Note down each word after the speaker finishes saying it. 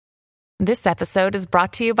This episode is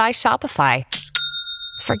brought to you by Shopify.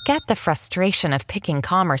 Forget the frustration of picking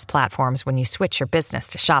commerce platforms when you switch your business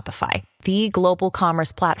to Shopify, the global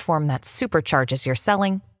commerce platform that supercharges your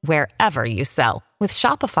selling wherever you sell. With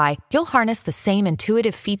Shopify, you'll harness the same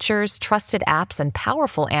intuitive features, trusted apps, and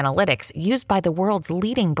powerful analytics used by the world's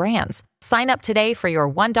leading brands. Sign up today for your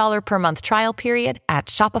 $1 per month trial period at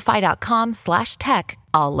shopify.com/tech,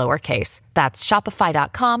 all lowercase. That's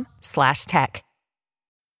shopify.com/tech.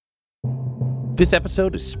 This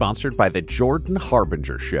episode is sponsored by the Jordan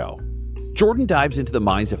Harbinger Show. Jordan dives into the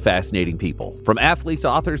minds of fascinating people, from athletes,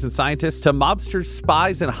 authors, and scientists to mobsters,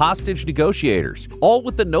 spies, and hostage negotiators, all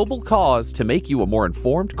with the noble cause to make you a more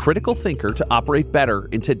informed, critical thinker to operate better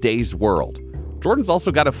in today's world. Jordan's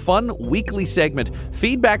also got a fun weekly segment,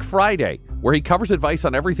 Feedback Friday, where he covers advice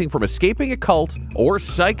on everything from escaping a cult or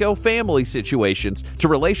psycho family situations to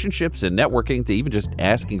relationships and networking to even just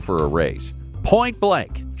asking for a raise. Point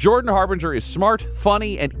blank, Jordan Harbinger is smart,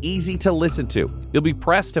 funny, and easy to listen to. You'll be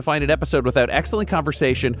pressed to find an episode without excellent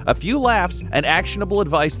conversation, a few laughs, and actionable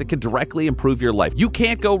advice that can directly improve your life. You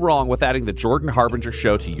can't go wrong with adding the Jordan Harbinger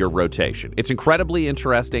Show to your rotation. It's incredibly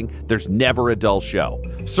interesting. There's never a dull show.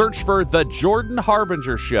 Search for The Jordan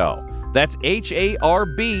Harbinger Show. That's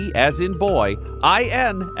HARB as in boy,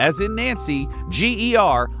 IN as in Nancy,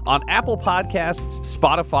 GER on Apple Podcasts,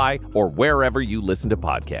 Spotify, or wherever you listen to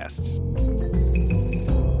podcasts.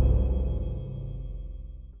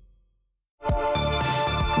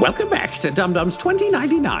 Welcome back to Dum Dums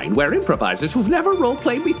 2099, where improvisers who've never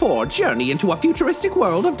roleplayed before journey into a futuristic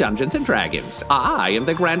world of Dungeons and Dragons. I am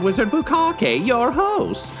the Grand Wizard Bukake, your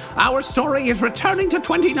host. Our story is returning to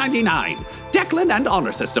 2099. Declan and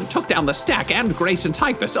Honor System took down the Stack and Grayson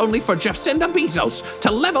Typhus only for Jacinda Bezos to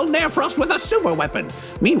level Nairfrost with a super weapon.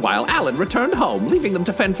 Meanwhile, Alan returned home, leaving them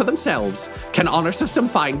to fend for themselves. Can Honor System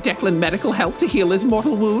find Declan medical help to heal his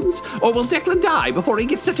mortal wounds? Or will Declan die before he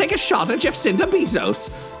gets to take a shot at Jacinda Bezos?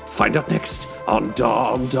 Find out next on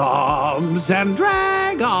Dom Doms and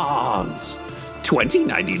Dragons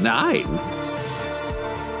 2099.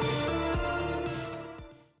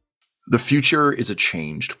 The future is a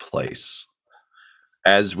changed place.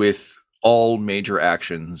 As with all major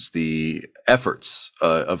actions, the efforts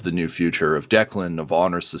of the new future, of Declan, of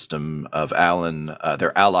Honor System, of Alan,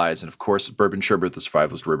 their allies, and of course, Bourbon Sherbert, the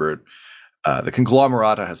survivalist Ribbert, the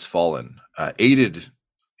conglomerata has fallen, aided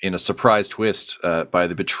in a surprise twist by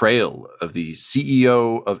the betrayal of the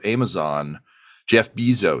CEO of Amazon, Jeff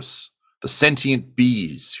Bezos, the sentient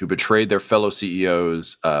bees who betrayed their fellow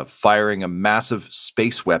CEOs, firing a massive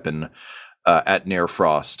space weapon at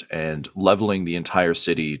Nairfrost and leveling the entire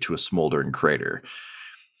city to a smoldering crater.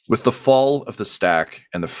 With the fall of the Stack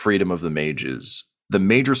and the freedom of the mages, the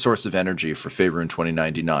major source of energy for Faerun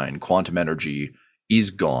 2099, quantum energy, is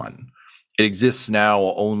gone. It exists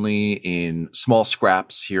now only in small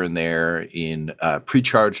scraps here and there, in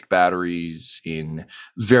pre-charged batteries, in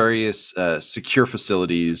various secure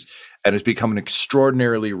facilities, and has become an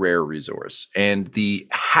extraordinarily rare resource. And the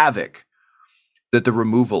havoc that the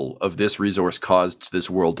removal of this resource caused to this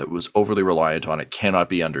world that was overly reliant on it cannot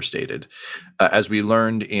be understated. As we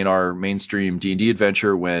learned in our mainstream D&D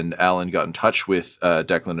adventure when Alan got in touch with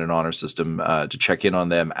Declan and Honor System to check in on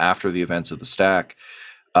them after the events of the Stack,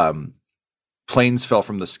 planes fell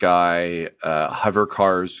from the sky, hover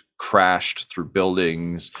cars crashed through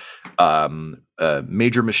buildings,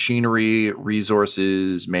 major machinery,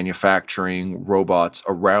 resources, manufacturing, robots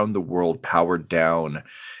around the world powered down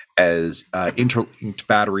as interlinked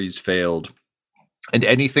batteries failed, and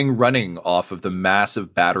anything running off of the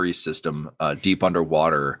massive battery system deep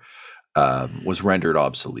underwater was rendered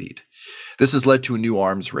obsolete. This has led to a new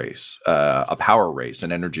arms race, a power race,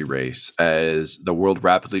 an energy race, as the world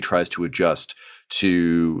rapidly tries to adjust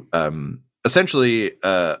to essentially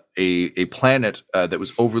a planet that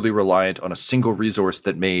was overly reliant on a single resource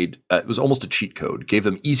that made it was almost a cheat code, gave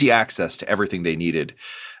them easy access to everything they needed.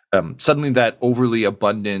 Suddenly that overly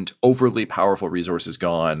abundant, overly powerful resource is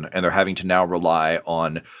gone, and they're having to now rely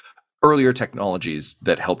on earlier technologies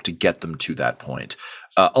that help to get them to that point.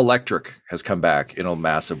 Electric has come back in a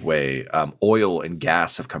massive way. Oil and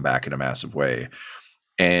gas have come back in a massive way.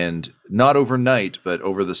 And not overnight, but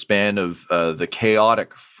over the span of the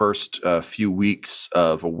chaotic first few weeks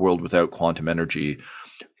of a world without quantum energy,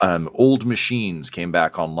 old machines came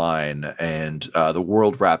back online, and the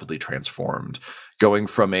world rapidly transformed, going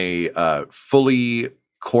from a fully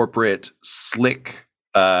corporate, slick,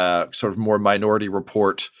 sort of more Minority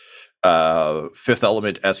Report, Fifth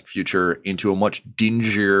Element-esque future into a much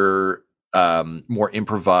dingier, more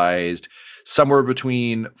improvised, somewhere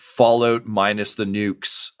between Fallout minus the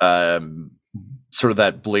nukes, sort of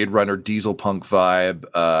that Blade Runner diesel punk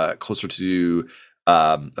vibe, closer to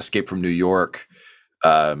Escape from New York.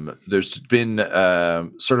 There's been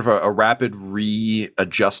sort of a rapid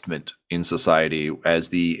readjustment in society as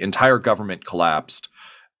the entire government collapsed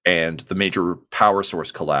and the major power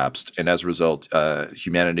source collapsed. And as a result,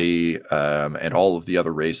 humanity and all of the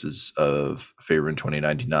other races of Faerun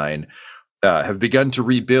 2099 have begun to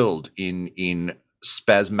rebuild in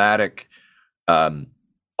spasmodic,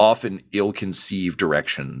 often ill-conceived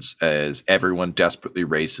directions as everyone desperately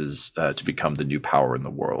races to become the new power in the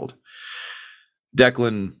world.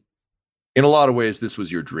 Declan, in a lot of ways, this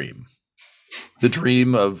was your dream. The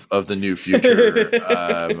dream of the new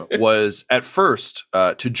future was at first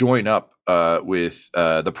to join up with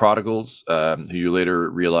the Prodigals, who you later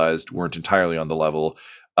realized weren't entirely on the level,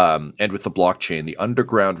 and with the blockchain, the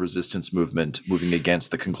underground resistance movement moving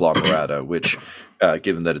against the Conglomerata, which,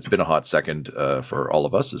 given that it's been a hot second for all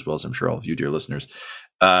of us, as well as I'm sure all of you, dear listeners,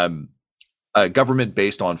 a government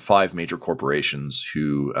based on 5 major corporations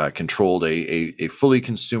who controlled a fully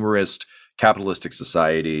consumerist, capitalistic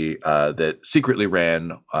society that secretly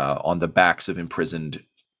ran on the backs of imprisoned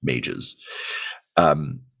mages.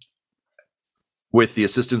 With the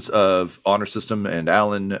assistance of Honor System and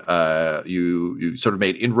Alan, you sort of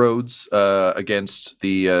made inroads against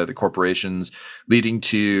the corporations, leading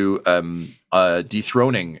to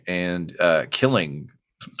dethroning and killing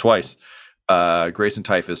twice Grayson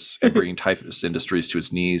Typhus and bringing Typhus Industries to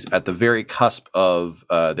its knees at the very cusp of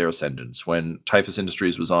their ascendance, when Typhus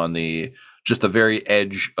Industries was on the very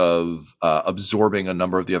edge of absorbing a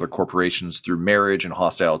number of the other corporations through marriage and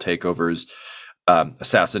hostile takeovers,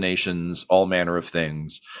 assassinations, all manner of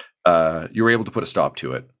things. You were able to put a stop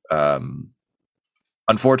to it.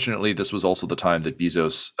 Unfortunately, this was also the time that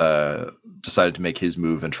Bezos decided to make his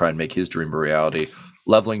move and try and make his dream a reality,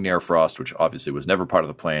 leveling Nairfrost, which obviously was never part of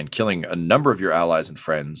the plan, killing a number of your allies and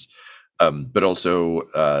friends, but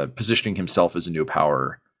also positioning himself as a new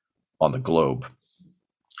power on the globe.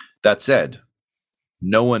 That said,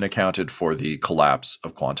 no one accounted for the collapse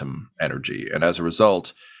of quantum energy. And as a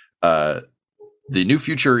result, the new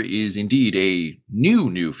future is indeed a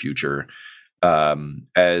new future,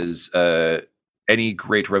 as any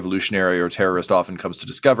great revolutionary or terrorist often comes to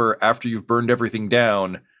discover. After you've burned everything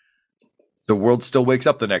down, the world still wakes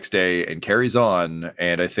up the next day and carries on.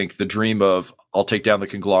 And I think the dream of, I'll take down the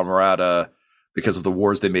Conglomerata because of the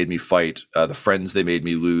wars they made me fight, the friends they made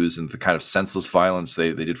me lose, and the kind of senseless violence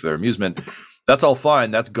they did for their amusement, that's all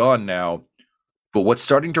fine. That's gone now. But what's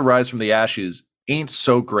starting to rise from the ashes ain't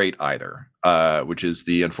so great either, which is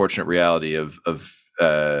the unfortunate reality of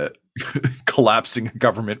collapsing a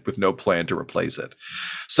government with no plan to replace it.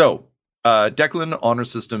 So, Declan, Honor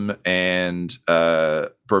System, and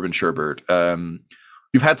Bourbon Sherbert,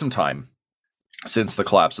 you've had some time since the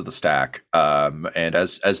collapse of the stack, and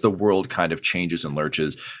as the world kind of changes and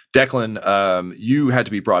lurches. Declan, you had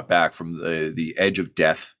to be brought back from the edge of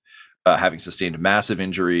death, having sustained massive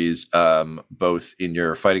injuries, both in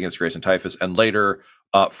your fight against Grayson Typhus and later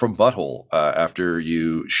from Butthole, after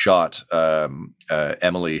you shot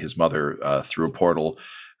Emily, his mother, through a portal.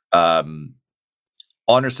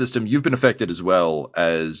 Honor System, you've been affected as well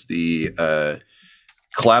as the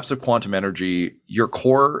collapse of quantum energy. Your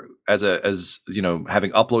core, as you know,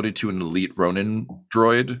 having uploaded to an elite Ronin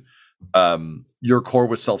droid, your core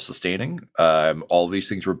was self-sustaining. All of these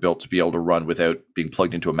things were built to be able to run without being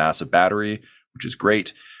plugged into a massive battery, which is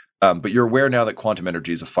great. But you're aware now that quantum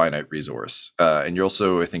energy is a finite resource, and you're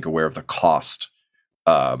also, I think, aware of the cost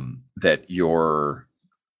that your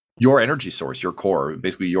energy source, your core,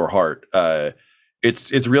 basically your heart.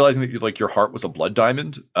 It's realizing that your heart was a blood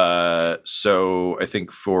diamond. So I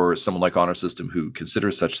think for someone like Honor System who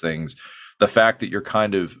considers such things, the fact that you're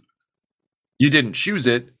kind of, you didn't choose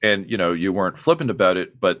it and you weren't flippant about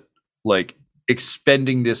it, but like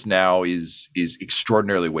expending this now is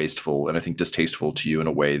extraordinarily wasteful and I think distasteful to you in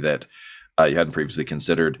a way that you hadn't previously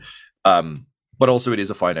considered. But also it is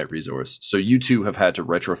a finite resource. So you too have had to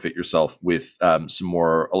retrofit yourself with some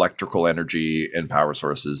more electrical energy and power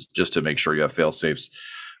sources just to make sure you have fail safes.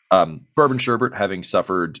 Bourbon Sherbert, having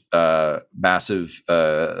suffered massive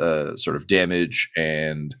sort of damage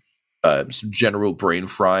and some general brain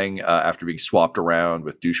frying after being swapped around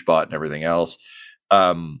with Douchebot and everything else,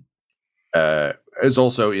 is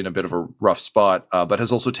also in a bit of a rough spot, but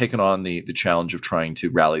has also taken on the challenge of trying to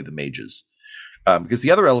rally the mages. Because the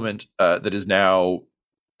other element that is now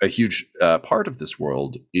a huge part of this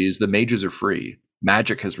world is the mages are free.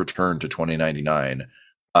 Magic has returned to 2099.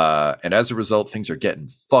 And as a result, things are getting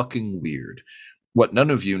fucking weird. What none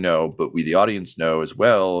of you know, but we, the audience, know as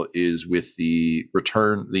well, is with the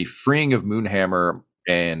freeing of Moonhammer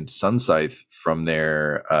and Sunscythe from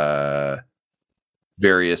their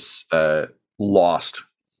various lost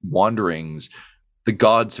wanderings, the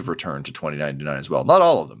gods have returned to 2099 as well. Not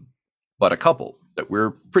all of them, but a couple that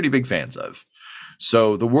we're pretty big fans of.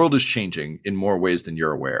 So the world is changing in more ways than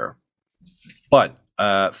you're aware. But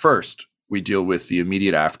first, we deal with the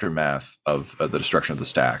immediate aftermath of the destruction of the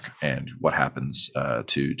stack and what happens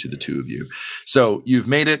to the two of you. So you've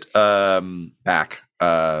made it back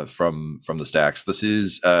from the stacks. This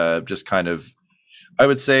is just kind of, I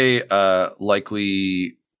would say,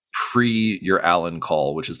 likely pre your Alan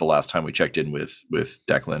call, which is the last time we checked in with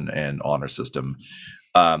Declan and Honor System.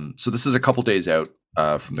 So this is a couple days out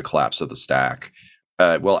from the collapse of the stack.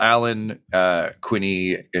 Well, Alan,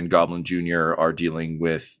 Quinny, and Goblin Jr. are dealing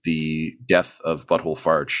with the death of Butthole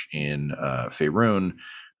Farch in Faerun.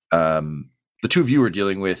 The two of you are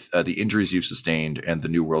dealing with the injuries you've sustained and the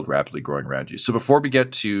new world rapidly growing around you. So before we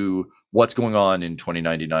get to what's going on in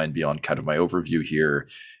 2099 beyond kind of my overview here,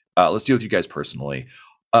 let's deal with you guys personally.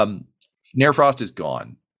 Nairfrost is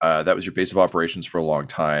gone. That was your base of operations for a long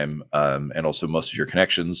time, and also most of your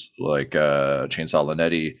connections, like Chainsaw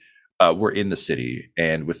Linetti, were in the city.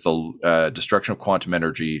 And with the destruction of quantum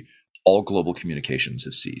energy, all global communications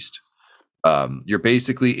have ceased. You're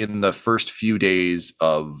basically in the first few days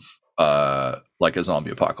of like a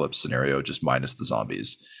zombie apocalypse scenario, just minus the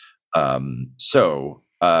zombies. So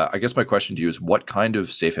I guess my question to you is, what kind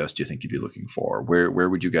of safe house do you think you'd be looking for? Where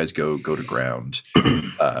would you guys go to ground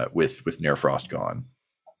with Nairfrost gone?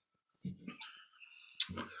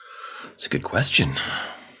 That's a good question.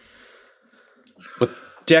 With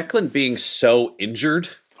Declan being so injured,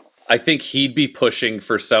 I think he'd be pushing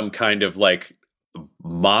for some kind of like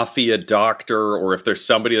mafia doctor, or if there's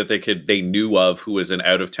somebody that they knew of who was an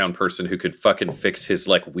out of town person who could fucking fix his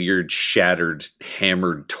like weird shattered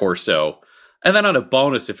hammered torso. And then on a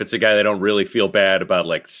bonus, if it's a guy they don't really feel bad about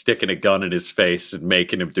like sticking a gun in his face and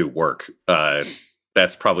making him do work,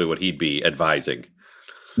 that's probably what he'd be advising.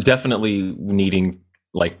 Definitely needing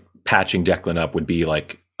like patching Declan up would be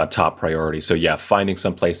like a top priority. So yeah, finding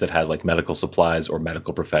some place that has like medical supplies or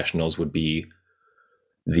medical professionals would be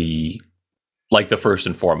the first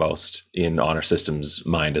and foremost in Honor System's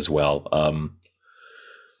mind as well.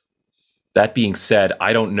 That being said,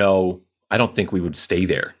 I don't think we would stay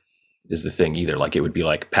there is the thing either. Like it would be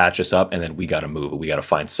like patch us up and then we got to move. We got to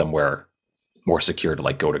find somewhere more secure to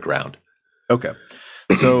like go to ground. Okay.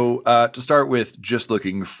 So to start with, just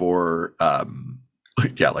looking for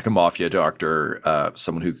like a mafia doctor,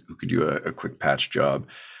 someone who could do a quick patch job.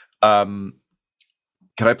 Can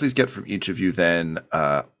I please get from each of you then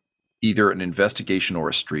either an investigation or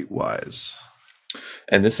a streetwise?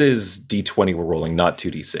 And this is D20 we're rolling, not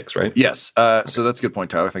 2D6, right? Yes. So that's a good point,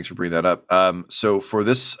 Tyler. Thanks for bringing that up. So for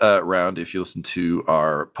this round, if you listen to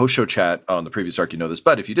our post-show chat on the previous arc, you know this.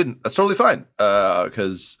 But if you didn't, that's totally fine,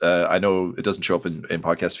 because I know it doesn't show up in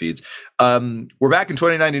podcast feeds. We're back in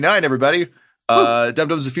 2099, everybody. Dum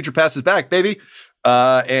Dums of Future Past is back, baby.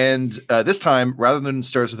 And this time, rather than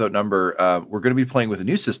Stars Without Number, we're going to be playing with a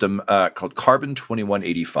new system called Carbon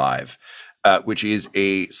 2185. Which is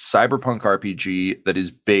a cyberpunk RPG that is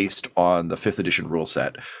based on the 5th edition rule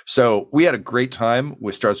set. So we had a great time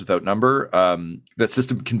with Stars Without Number. That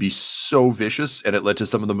system can be so vicious, and it led to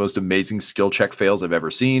some of the most amazing skill check fails I've ever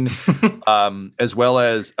seen, as well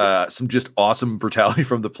as some just awesome brutality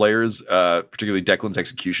from the players, particularly Declan's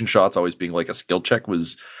execution shots always being like a skill check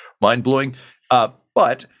was mind-blowing.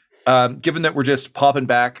 But given that we're just popping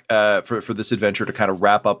back for this adventure to kind of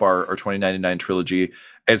wrap up our 2099 trilogy,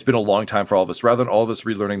 and it's been a long time for all of us, rather than all of us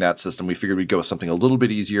relearning that system, we figured we'd go with something a little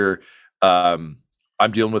bit easier. I'm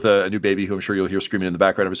dealing with a new baby who I'm sure you'll hear screaming in the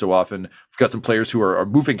background every so often. We've got some players who are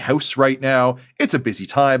moving house right now. It's a busy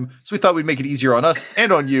time, so we thought we'd make it easier on us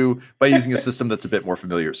and on you by using a system that's a bit more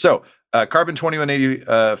familiar. So Carbon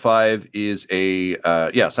 2185 is a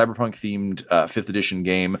cyberpunk-themed 5th edition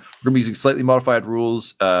game. We're going to be using slightly modified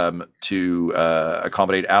rules to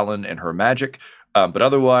accommodate Alan and her magic. But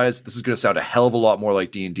otherwise, this is going to sound a hell of a lot more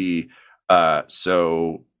like D&D.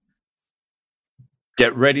 So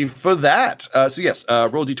get ready for that. So yes,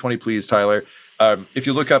 roll D20, please, Tyler. If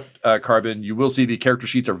you look up Carbon, you will see the character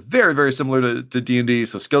sheets are very, very similar to D&D.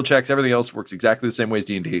 So skill checks, everything else works exactly the same way as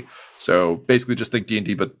D&D. So basically just think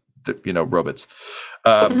D&D, but robots.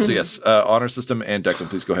 So yes, Honor System and Declan,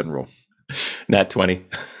 please go ahead and roll. Nat 20.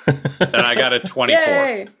 And I got a 24.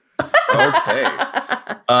 Yay!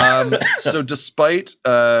 Okay. So despite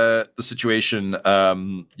the situation,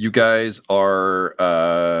 you guys are,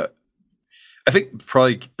 I think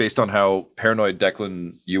probably based on how paranoid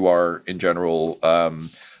Declan you are in general,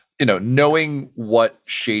 knowing what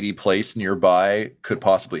shady place nearby could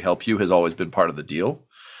possibly help you has always been part of the deal.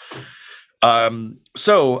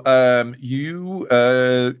 So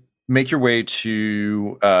you make your way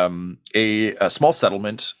to a small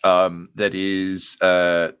settlement that is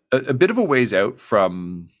a bit of a ways out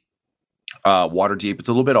from Waterdeep. It's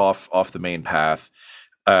a little bit off the main path,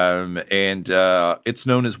 and it's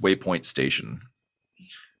known as Waypoint Station.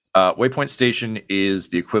 Waypoint Station is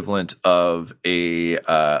the equivalent of a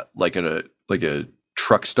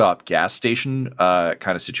truck stop gas station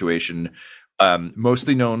kind of situation.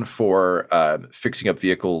 Mostly known for fixing up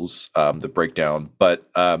vehicles that break down. But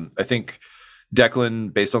I think,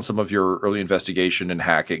 Declan, based on some of your early investigation and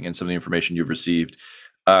hacking and some of the information you've received,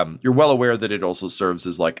 you're well aware that it also serves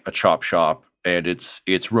as like a chop shop, and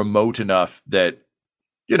it's remote enough that,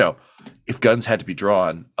 if guns had to be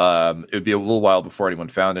drawn, it would be a little while before anyone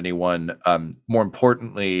found anyone. More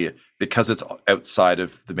importantly, because it's outside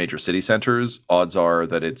of the major city centers, odds are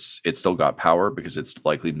that it's still got power because it's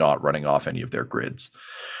likely not running off any of their grids.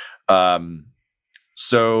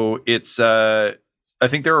 So it's I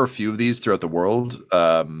think there are a few of these throughout the world.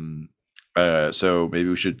 So maybe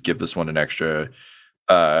we should give this one an extra.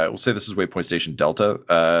 We'll say this is Waypoint Station Delta.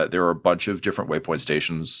 There are a bunch of different waypoint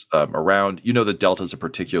stations around. The Delta is a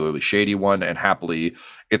particularly shady one, and happily,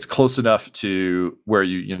 it's close enough to where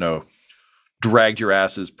you dragged your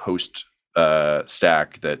asses post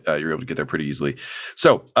stack that you're able to get there pretty easily.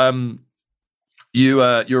 So you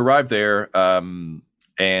arrive there,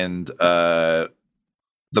 and the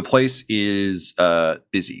place is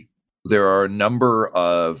busy. There are a number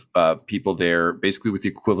of people there, basically with the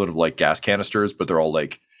equivalent of like gas canisters, but they're all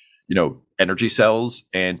like, energy cells.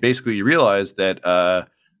 And basically you realize that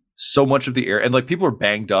so much of the air, and like people are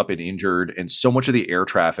banged up and injured, and so much of the air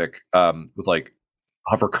traffic with like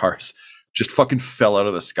hover cars just fucking fell out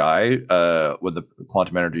of the sky when the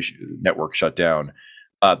quantum energy network shut down.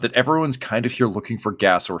 That everyone's kind of here looking for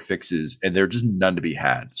gas or fixes, and they're just none to be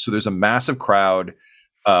had. So there's a massive crowd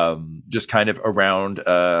just kind of around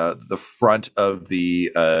the front of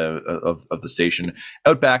the station.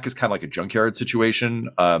 Out back is kind of like a junkyard situation.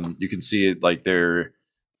 You can see it like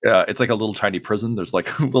it's like a little tiny prison. There's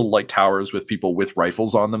like little light towers with people with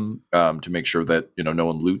rifles on them to make sure that no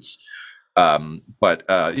one loots. But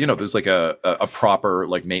there's like a proper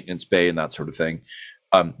like maintenance bay and that sort of thing.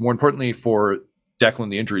 More importantly for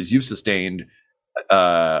Declan, the injuries you've sustained,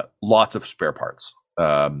 lots of spare parts.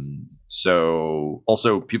 So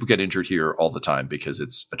also people get injured here all the time because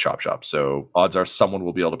it's a chop shop. So odds are someone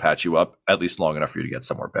will be able to patch you up at least long enough for you to get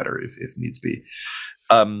somewhere better if needs be.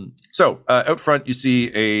 So out front you see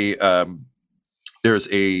there's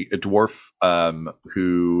a dwarf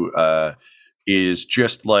who is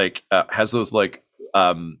just like has those like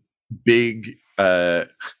big this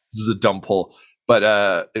is a dumb pull,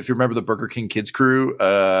 but if you remember the Burger King Kids crew,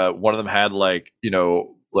 one of them had like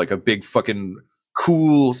like a big fucking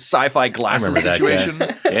cool sci-fi glasses situation.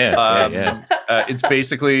 Yeah. It's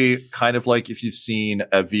basically kind of like if you've seen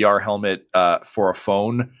a VR helmet for a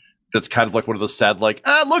phone that's kind of like one of those sad like,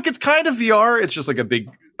 look, it's kind of VR. It's just like a big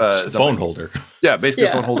phone holder. Yeah, basically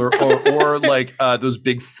a phone holder, or like those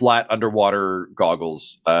big flat underwater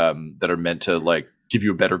goggles that are meant to like give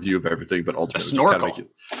you a better view of everything, but ultimately just kind of make it,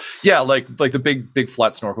 like the big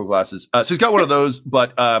flat snorkel glasses. So he's got one of those,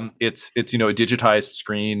 but it's a digitized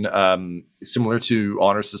screen, similar to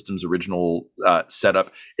Honor System's original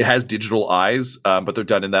setup. It has digital eyes, but they're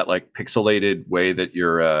done in that like pixelated way that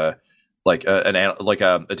you're like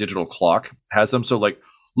a digital clock has them. So like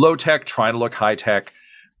low tech, trying to look high tech.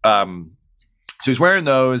 So he's wearing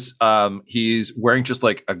those. He's wearing just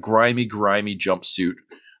like a grimy jumpsuit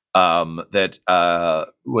that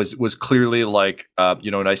was clearly like a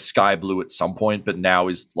nice sky blue at some point, but now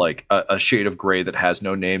is like a shade of gray that has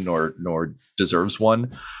no name nor deserves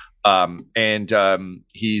one. And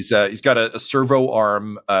he's got a servo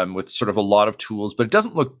arm with sort of a lot of tools, but it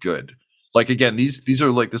doesn't look good. Like again, these are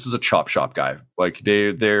like, this is a chop shop guy. Like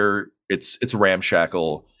it's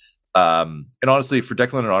ramshackle. And honestly, for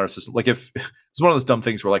Declan and Honor System, like if it's one of those dumb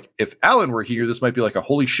things where like if Alan were here, this might be like a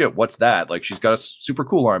holy shit, what's that? Like she's got a super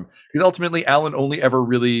cool arm. Because ultimately, Alan only ever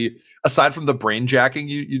really, aside from the brain jacking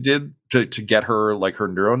you did to get her like her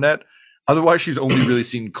neural net, otherwise she's only really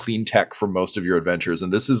seen clean tech for most of your adventures.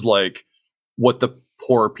 And this is like what the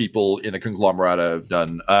poor people in the conglomerate have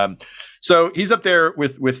done. So he's up there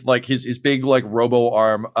with like his big like robo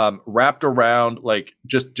arm wrapped around like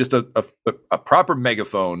just a proper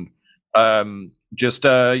megaphone, just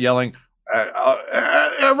yelling,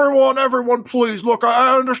 everyone, please look.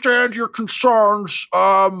 I understand your concerns.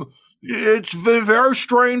 It's very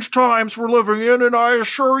strange times we're living in, and I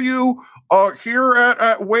assure you, here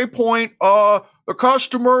at Waypoint, the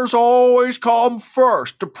customers always come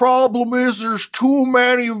first. The problem is there's too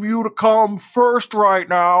many of you to come first right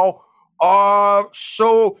now.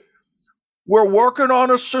 So we're working on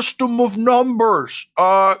a system of numbers.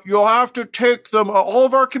 You'll have to take them. All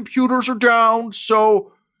of our computers are down,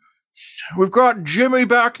 so we've got Jimmy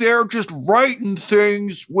back there just writing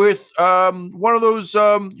things with one of those,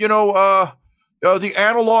 the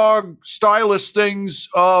analog stylus things.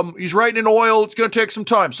 He's writing in oil. It's going to take some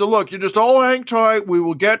time. So look, you just all hang tight. We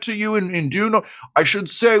will get to you in due no. I should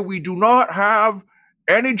say we do not have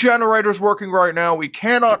any generators working right now. We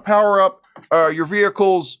cannot power up your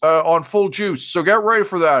vehicles on full juice. So get ready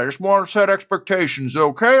for that. I just want to set expectations.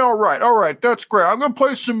 Okay? All right. That's great. I'm going to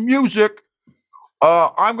play some music.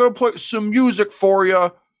 I'm going to play some music for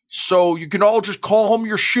you so you can all just calm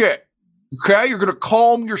your shit. Okay? You're going to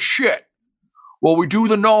calm your shit while we do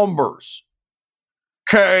the numbers.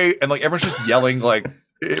 Okay? And like everyone's just yelling like,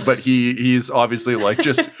 but he's obviously like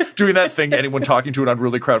just doing that thing anyone talking to an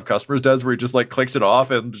unruly crowd of customers does where he just like clicks it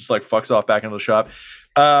off and just like fucks off back into the shop.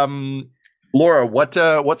 Laura,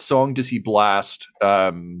 what song does he blast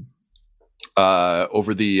over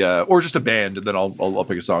the or just a band, and then I'll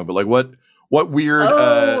pick a song, but like what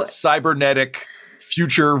weird cybernetic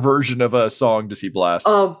future version of a song does he blast?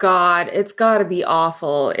 Oh God, it's gotta be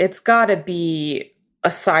awful. It's gotta be a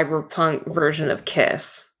cyberpunk version of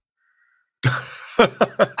Kiss.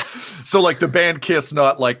 So like the band Kiss,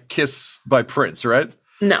 not like Kiss by Prince, right?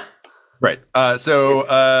 No. Right. Okay,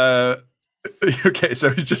 so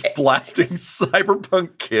he's just blasting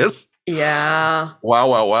cyberpunk Kiss. Yeah.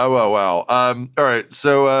 Wow. All right.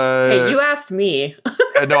 So hey, you asked me.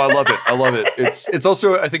 No, I love it. It's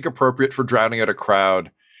also, I think, appropriate for drowning out a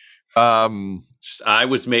crowd. I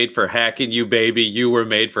was made for hacking you, baby. You were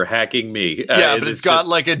made for hacking me. Yeah, but it's got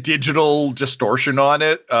like a digital distortion on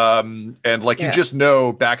it. And like you just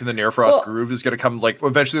know back in the Nearfrost groove is going to come, like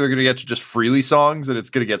eventually they're going to get to just Freely songs and it's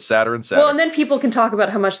going to get sadder and sadder. Well, and then people can talk about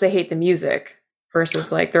how much they hate the music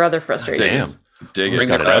versus like their other frustrations. Bring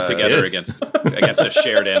the crowd together against a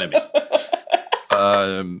shared enemy.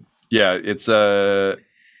 Yeah, it's I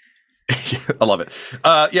love it.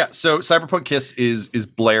 So Cyberpunk Kiss is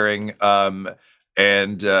blaring,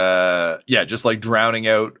 just like drowning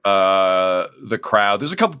out the crowd.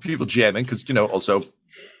 There's a couple people jamming because also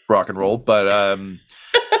rock and roll, but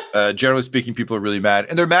generally speaking, people are really mad,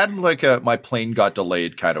 and they're mad in like a my plane got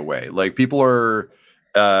delayed kind of way. Like people are,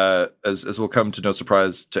 as will come to no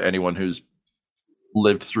surprise to anyone who's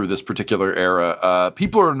lived through this particular era,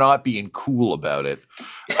 people are not being cool about it.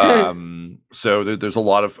 So there's a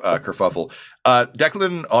lot of kerfuffle.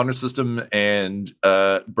 Declan, Honor System, and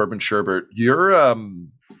Bourbon Sherbert, you're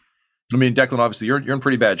Declan, obviously you're in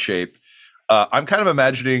pretty bad shape. I'm kind of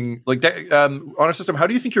imagining like Honor System, how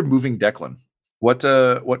do you think you're moving Declan? What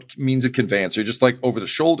means of conveyance? Are you just like over the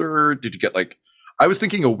shoulder? Did you get like, I was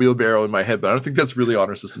thinking a wheelbarrow in my head, but I don't think that's really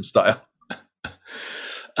Honor System style.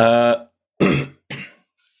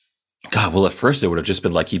 God, well, at first it would have just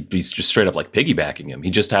been like he'd be just straight up like piggybacking him.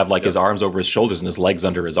 He'd just have like his arms over his shoulders and his legs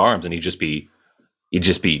under his arms, and he'd just be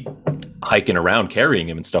hiking around carrying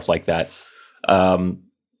him and stuff like that. I'm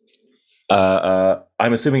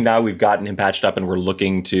assuming now we've gotten him patched up and we're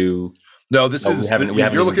looking to. No, this is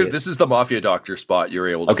this is the Mafia Doctor spot you're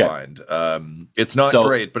able to find. It's not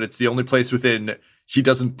great, but it's the only place within he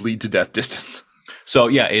doesn't bleed to death distance. So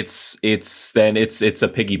yeah, it's a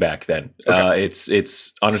piggyback then. Okay.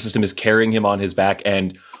 It's Honor System is carrying him on his back,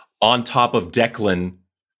 and on top of Declan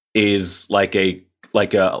is like a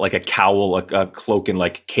cowl, a cloak and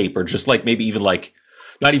like cape, or just like maybe even like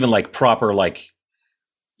not even like proper like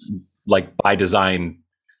by design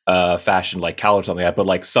fashion like cowl or something like that, but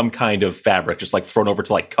like some kind of fabric just like thrown over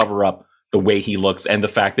to like cover up the way he looks and the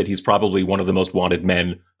fact that he's probably one of the most wanted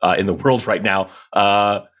men in the world right now.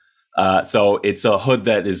 So it's a hood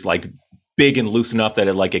that is like big and loose enough that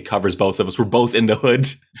it covers both of us. We're both in the hood.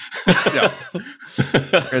 Yeah.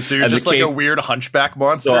 And so you're just like a weird hunchback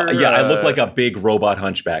monster. So, I look like a big robot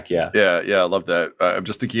hunchback. Yeah. Yeah. I love that. I'm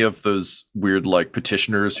just thinking of those weird like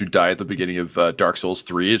petitioners who die at the beginning of Dark Souls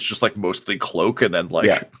 3. It's just like mostly cloak and then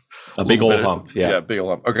like a big old hump. Yeah, big old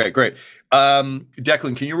hump. Okay, great.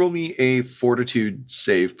 Declan, can you roll me a fortitude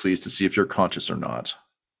save, please, to see if you're conscious or not?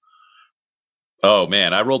 Oh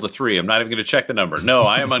man, I rolled a 3. I'm not even going to check the number. No,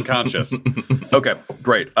 I am unconscious. Okay,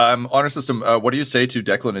 great. Honor System, what do you say to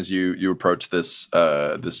Declan as you approach this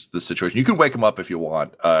situation? You can wake him up if you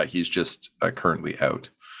want. He's just currently out.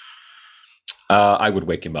 I would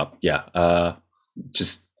wake him up. Yeah.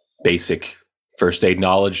 Just basic first aid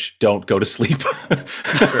knowledge. Don't go to sleep.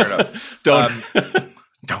 Fair enough.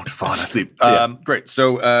 Don't fall asleep. Great.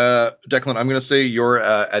 So, Declan, I'm going to say you're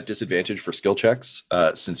at disadvantage for skill checks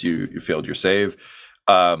since you failed your save.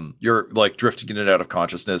 You're like drifting in and out of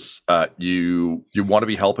consciousness. You want to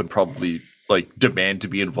be helped and probably like demand to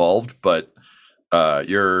be involved, but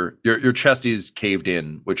your chest is caved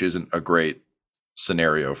in, which isn't a great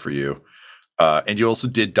scenario for you. And you also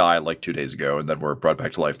did die like 2 days ago, and then were brought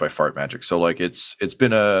back to life by fart magic. So like it's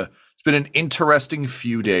been an interesting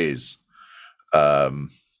few days. So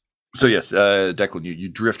yes, Declan, you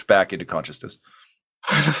drift back into consciousness.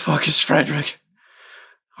 Where the fuck is Frederick?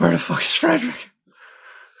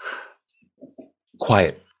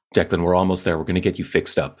 Quiet, Declan. We're almost there. We're going to get you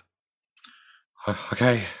fixed up.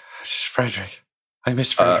 Okay, it's Frederick. I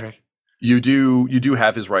miss Frederick. You do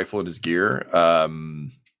have his rifle and his gear.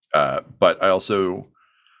 But I also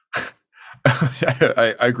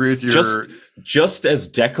I agree with your. Just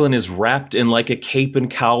as Declan is wrapped in like a cape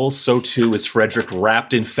and cowl, so too is Frederick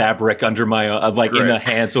wrapped in fabric under my in a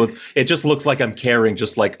hand. So it just looks like I'm carrying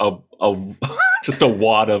just like a just a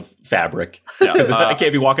wad of fabric. Because I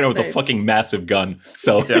can't be walking around with a fucking massive gun.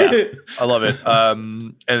 So yeah, I love it.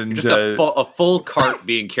 And just a full cart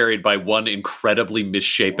being carried by one incredibly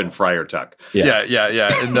misshapen Friar Tuck. Yeah.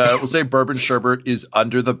 And we'll say Bourbon Sherbert is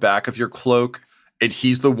under the back of your cloak. And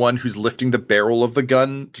he's the one who's lifting the barrel of the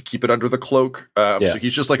gun to keep it under the cloak. So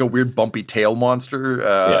he's just like a weird bumpy tail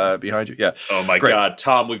monster behind you. Yeah. Oh my God,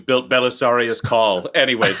 Tom, we've built Belisarius' Call.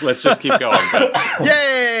 Anyways, let's just keep going.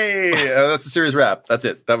 Yay! That's a serious wrap. That's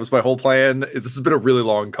it. That was my whole plan. This has been a really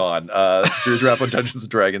long con. That's a serious wrap on Dungeons &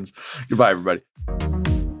 Dragons. Goodbye, everybody.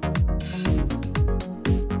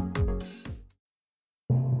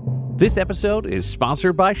 This episode is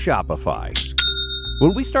sponsored by Shopify.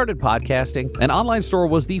 When we started podcasting, an online store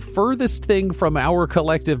was the furthest thing from our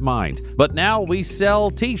collective mind. But now we sell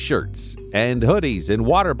t-shirts and hoodies and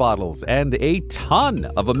water bottles and a ton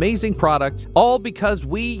of amazing products, all because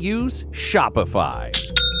we use Shopify.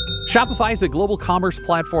 Shopify is a global commerce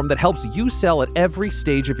platform that helps you sell at every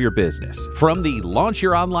stage of your business. From the launch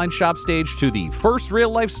your online shop stage to the first real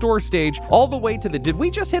life store stage, all the way to the did we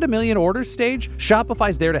just hit 1 million orders stage?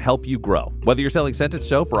 Shopify's there to help you grow. Whether you're selling scented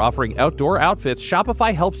soap or offering outdoor outfits,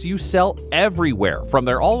 Shopify helps you sell everywhere. From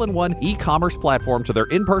their all-in-one e-commerce platform to their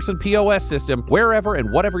in-person POS system, wherever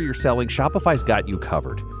and whatever you're selling, Shopify's got you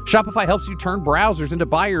covered. Shopify helps you turn browsers into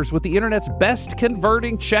buyers with the internet's best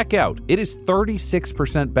converting checkout. It is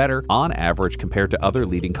 36% better on average compared to other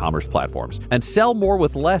leading commerce platforms. And sell more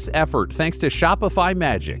with less effort thanks to Shopify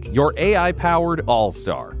Magic, your AI-powered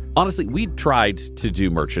all-star. Honestly, we tried to do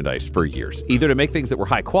merchandise for years, either to make things that were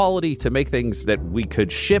high quality, to make things that we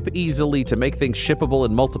could ship easily, to make things shippable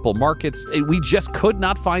in multiple markets. We just could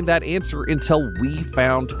not find that answer until we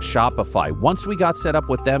found Shopify. Once we got set up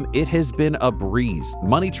with them, it has been a breeze.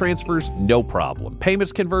 Money transfers, no problem.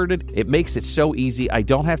 Payments converted, it makes it so easy. I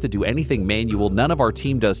don't have to do anything manual. None of our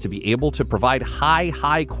team does to be able to provide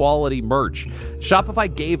high quality merch.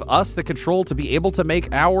 Shopify gave us the control to be able to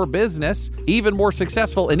make our business even more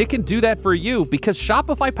successful, and it can do that for you because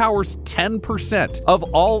Shopify powers 10% of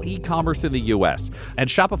all e-commerce in the U.S. And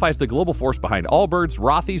Shopify is the global force behind Allbirds,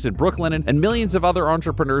 Rothy's, and Brooklinen, and millions of other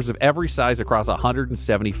entrepreneurs of every size across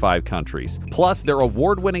 175 countries. Plus, their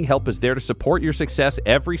award-winning help is there to support your success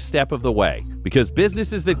every step of the way. Because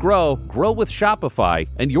businesses that grow with Shopify,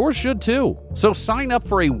 and yours should too. So sign up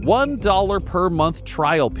for a $1 per month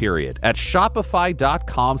trial period at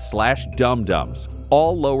shopify.com/dumdums.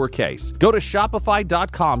 All lowercase. Go to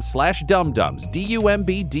shopify.com/dumdums,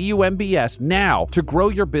 DUMBDUMBS now to grow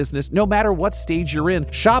your business no matter what stage you're in.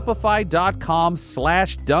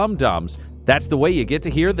 Shopify.com/dumdums. That's the way you get to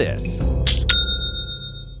hear this.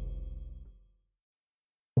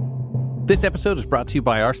 This episode is brought to you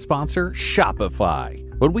by our sponsor, Shopify.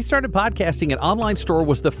 When we started podcasting, an online store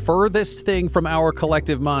was the furthest thing from our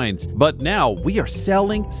collective minds. But now we are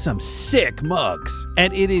selling some sick mugs.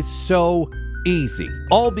 And it is so easy.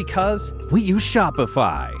 All because we use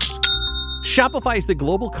Shopify. Shopify is the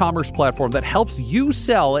global commerce platform that helps you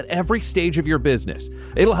sell at every stage of your business.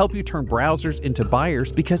 It'll help you turn browsers into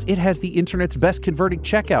buyers because it has the internet's best converting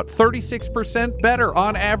checkout, 36% better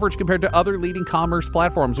on average compared to other leading commerce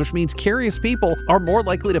platforms, which means curious people are more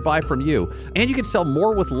likely to buy from you. And you can sell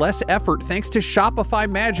more with less effort thanks to Shopify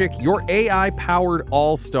Magic, your AI-powered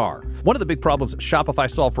all-star. One of the big problems Shopify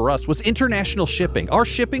solved for us was international shipping. Our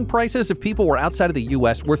shipping prices, if people were outside of the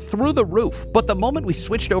US, were through the roof. But the moment we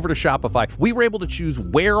switched over to Shopify, we were able to choose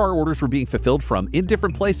where our orders were being fulfilled from in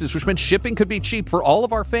different places, which meant shipping could be cheap for all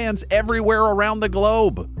of our fans everywhere around the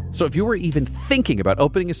globe. So if you were even thinking about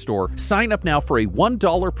opening a store, sign up now for a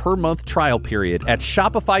 $1 per month trial period at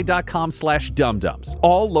shopify.com/dumdums,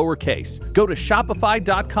 all lowercase. Go to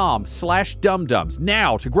shopify.com/dumdums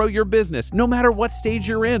now to grow your business no matter what stage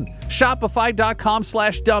you're in.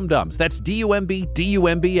 Shopify.com/dumdums. That's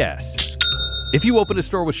DUMBDUMBS. If you open a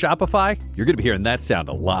store with Shopify, you're going to be hearing that sound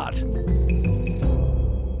a lot.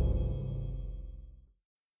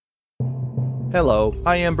 Hello,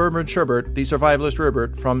 I am Bourbon Sherbert, the survivalist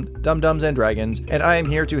Rupert from Dum Dums and Dragons, and I am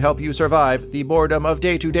here to help you survive the boredom of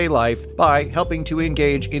day-to-day life by helping to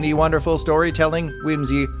engage in the wonderful storytelling,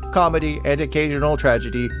 whimsy, comedy, and occasional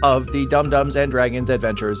tragedy of the Dum Dums and Dragons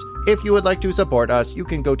adventures. If you would like to support us, you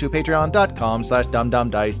can go to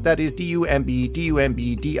patreon.com/dumdumdice, that is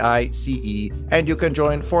DUMBDUMBDICE, and you can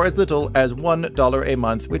join for as little as $1 a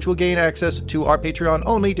month, which will gain access to our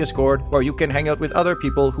Patreon-only Discord, where you can hang out with other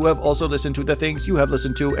people who have also listened to the things you have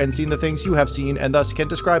listened to and seen the things you have seen and thus can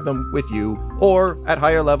describe them with you. Or, at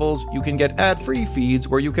higher levels, you can get ad-free feeds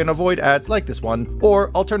where you can avoid ads like this one.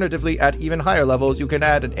 Or, alternatively, at even higher levels, you can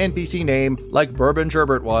add an NPC name like Bourbon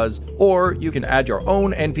Sherbert was. Or, you can add your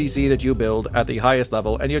own NPC that you build at the highest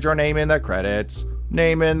level and get your name in the credits.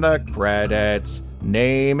 Name in the credits.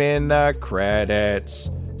 Name in the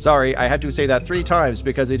credits. Sorry, I had to say that 3 times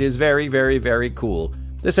because it is very, very, very cool.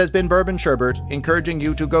 This has been Bourbon Sherbert, encouraging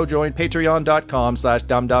you to go join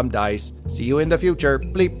patreon.com/dumdumdice. See you in the future.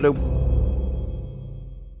 Bleep bloop.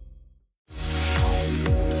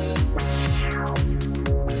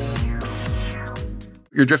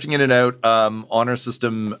 You're drifting in and out. Honor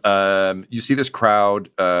system. You see this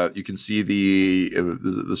crowd. You can see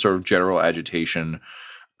the sort of general agitation.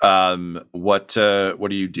 What do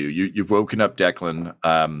you do? You've woken up Declan,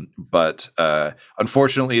 but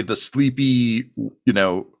unfortunately, the sleepy,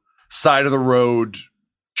 side of the road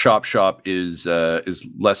chop shop is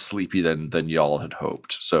less sleepy than y'all had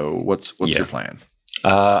hoped. So what's your plan?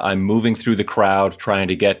 I'm moving through the crowd, trying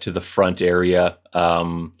to get to the front area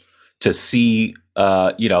to see.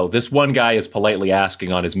 This one guy is politely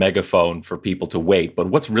asking on his megaphone for people to wait, but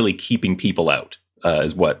what's really keeping people out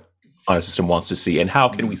is what Honor System wants to see, and how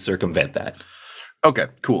can we circumvent that? Okay,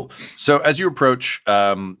 cool. So as you approach,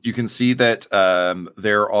 you can see that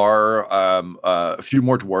there are a few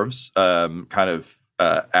more dwarves out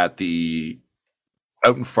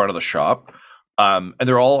in front of the shop, and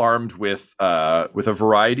they're all armed with a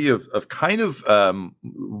variety of kind of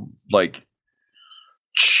like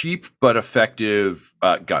cheap but effective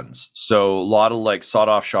guns. So a lot of like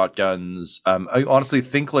sawed-off shotguns. I honestly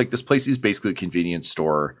think like this place is basically a convenience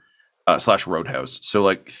store / roadhouse. So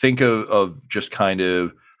like think of just kind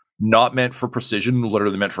of not meant for precision,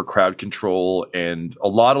 literally meant for crowd control, and a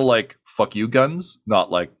lot of like fuck you guns,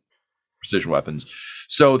 not like precision weapons.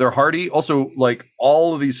 So they're hardy. Also, like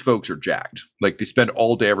all of these folks are jacked. Like they spend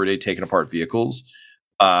all day every day taking apart vehicles.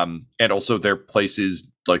 And also their place is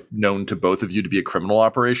like known to both of you to be a criminal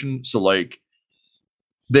operation. So like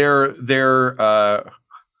they're kind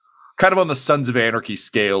of on the Sons of Anarchy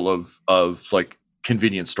scale of like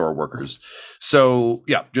convenience store workers. So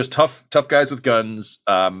yeah, just tough guys with guns,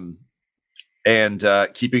 and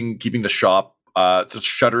keeping the shop. The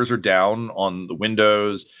shutters are down on the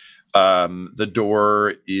windows. The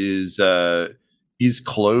door is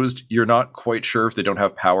closed. You're not quite sure if they don't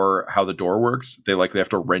have power how the door works. They likely have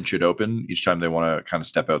to wrench it open each time they want to kind of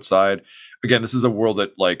step outside. Again, this is a world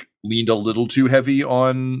that like leaned a little too heavy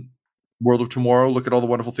on World of Tomorrow. Look at all the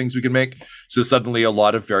wonderful things we can make. So suddenly a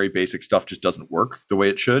lot of very basic stuff just doesn't work the way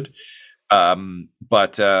it should.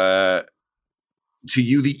 But to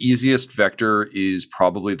you, the easiest vector is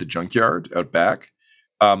probably the junkyard out back.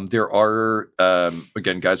 There are,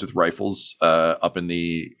 again, guys with rifles up in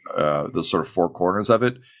the sort of four corners of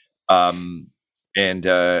it. And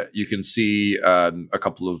you can see a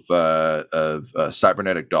couple of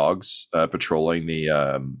cybernetic dogs patrolling the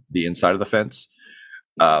inside of the fence.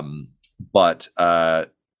 But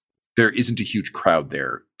there isn't a huge crowd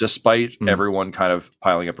there, despite everyone kind of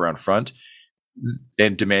piling up around front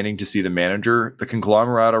and demanding to see the manager. The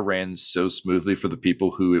conglomerata ran so smoothly for the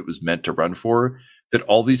people who it was meant to run for that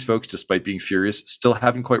all these folks, despite being furious, still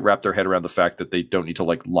haven't quite wrapped their head around the fact that they don't need to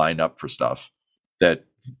like line up for stuff. That,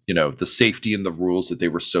 the safety and the rules that they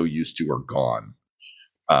were so used to are gone.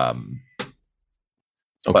 Okay.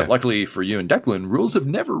 But luckily for you and Declan, rules have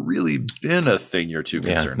never really been a thing you're too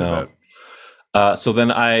concerned about. So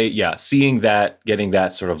then seeing that, getting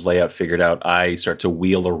that sort of layout figured out, I start to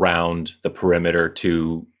wheel around the perimeter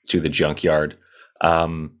to the junkyard.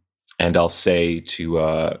 And I'll say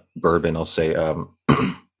to Bourbon,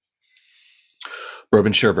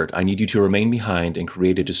 Bourbon Sherbert, I need you to remain behind and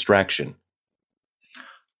create a distraction.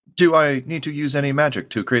 Do I need to use any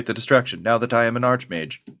magic to create the distraction now that I am an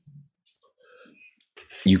archmage?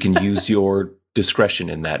 You can use your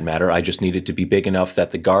discretion in that matter. I just need it to be big enough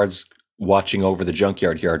that the guards watching over the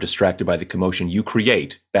junkyard here are distracted by the commotion you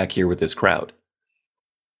create back here with this crowd.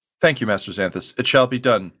 Thank you, Master Xanthus. It shall be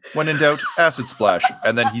done. When in doubt, acid splash.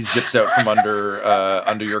 And then he zips out from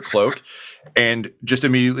under your cloak, and just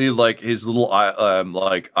immediately, like, his little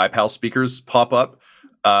iPal speakers pop up.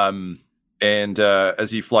 And as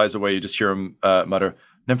he flies away, you just hear him mutter,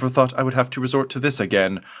 "Never thought I would have to resort to this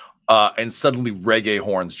again." And suddenly reggae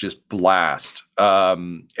horns just blast.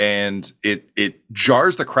 And it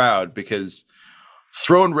jars the crowd because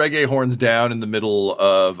throwing reggae horns down in the middle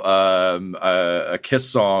of a Kiss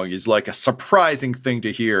song is like a surprising thing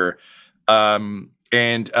to hear. And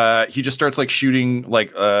he just starts like shooting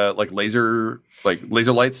like laser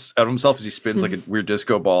lights out of himself as he spins like a weird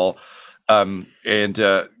disco ball. And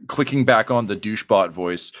clicking back on the douchebot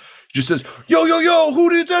voice, he just says, "Yo, who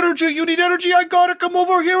needs energy? You need energy? I got it. Come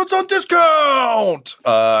over here. It's on discount."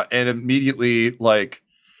 And immediately, like,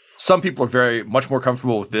 some people are much more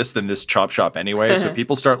comfortable with this than this chop shop anyway. So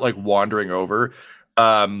people start like wandering over.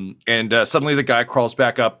 And suddenly the guy crawls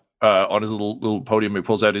back up on his little podium. He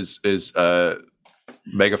pulls out his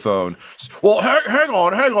megaphone. "Well, hang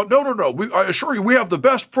on. No. I assure you, we have the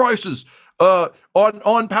best prices. Do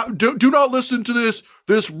not listen to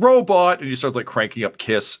this robot." And he starts like cranking up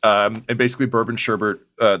Kiss. And basically Bourbon Sherbert,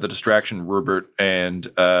 the distraction Rupert, and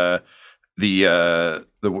the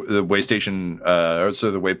way station,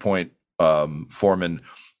 the Waypoint foreman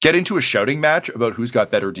get into a shouting match about who's got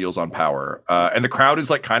better deals on power. And the crowd is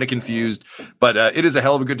like kind of confused, but it is a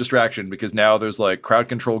hell of a good distraction because now there's like crowd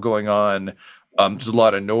control going on. There's a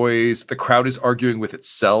lot of noise. The crowd is arguing with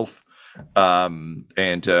itself.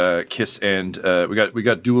 And Kiss and we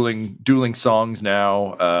got dueling songs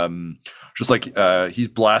now. Just like he's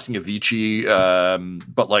blasting Avicii,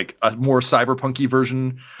 but like a more cyberpunky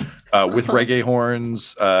version with reggae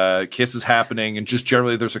horns. Kiss is happening, and just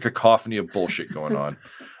generally there's a cacophony of bullshit going on.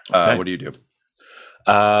 Okay. What do you do?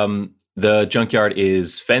 The junkyard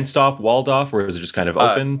is fenced off, walled off, or is it just kind of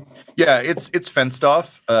open? Yeah, it's fenced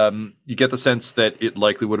off. You get the sense that it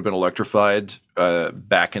likely would have been electrified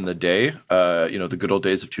back in the day. The good old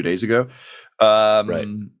days of 2 days ago. Right.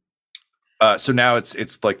 So now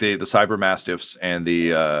it's like the cyber mastiffs and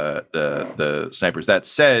the snipers. That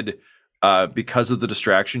said, because of the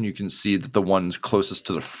distraction, you can see that the ones closest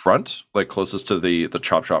to the front, like closest to the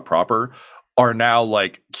chop shop proper, are now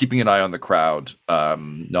like keeping an eye on the crowd,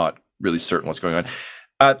 not really certain what's going on.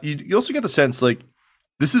 You also get the sense like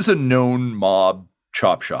this is a known mob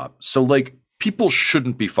chop shop, so like people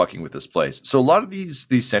shouldn't be fucking with this place. So a lot of these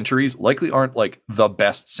sentries likely aren't like the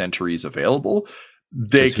best sentries available.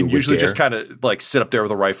 They can usually just kind of like sit up there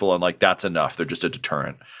with a rifle and like that's enough. They're just a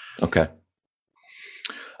deterrent. Okay.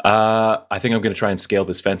 I think I'm going to try and scale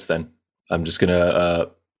this fence then. I'm just going to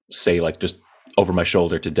say like just over my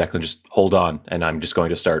shoulder to Declan, just hold on, and I'm just going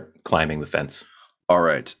to start climbing the fence. All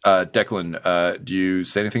right. Declan, do you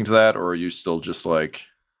say anything to that, or are you still just like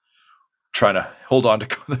trying to hold on to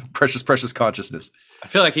the precious consciousness? I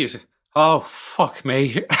feel like he's, oh, fuck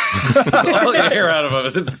me. All you hear out of him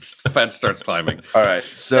as the fence starts climbing. All right.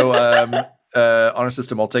 So honor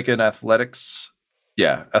system, I'll take an athletics.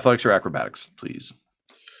 Yeah, athletics or acrobatics, please.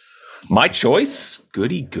 My choice?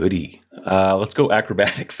 Goody. Let's go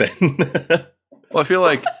acrobatics then. Well, I feel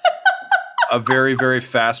like a very, very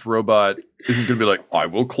fast robot isn't going to be like, I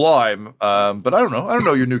will climb. But I don't know. I don't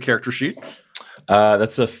know your new character sheet.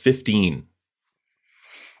 That's a 15.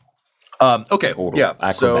 Okay. Total Yeah.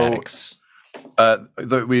 acrobatics. So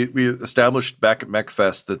we established back at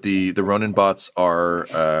MechFest that the Ronin bots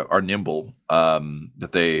are nimble. That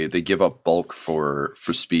they give up bulk for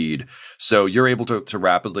speed. So you're able to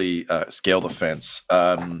rapidly scale the fence.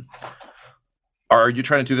 Are you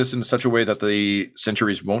trying to do this in such a way that the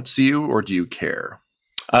sentries won't see you, or do you care?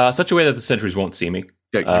 Such a way that the sentries won't see me.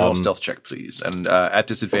 Yeah, can you roll a stealth check, please? And at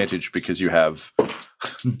disadvantage because you have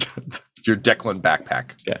your Declan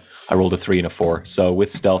backpack. Yeah, I rolled a 3 and a 4. So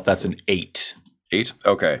with stealth, that's an 8. 8?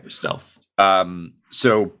 Okay. Stealth.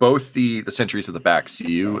 So both the sentries at the back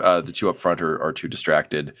see you. The two up front are too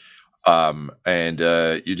distracted. And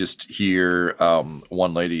you just hear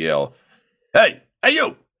one lady yell, Hey,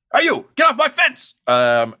 you! Get off my fence!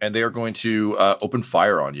 And they are going to open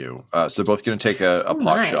fire on you. So they're both going to take a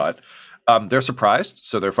pot shot. They're surprised,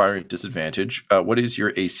 so they're firing at disadvantage. What is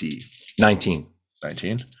your AC? 19.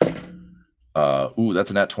 19?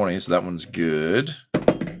 That's a nat 20, so that one's good.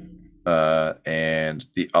 And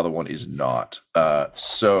the other one is not.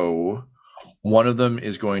 So one of them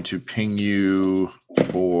is going to ping you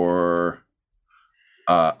for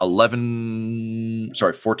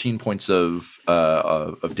 14 points of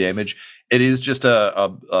damage. It is just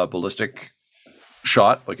a ballistic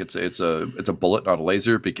shot, like it's a bullet, not a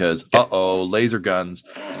laser, because laser guns.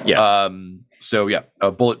 Yeah. So yeah,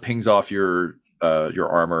 a bullet pings off your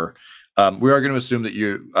armor. We are going to assume that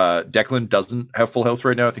you Declan doesn't have full health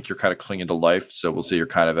right now. I think you're kind of clinging to life, so we'll say you're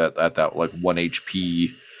kind of at that like 1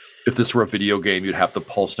 HP. If this were a video game, you'd have the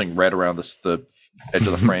pulsing red around the edge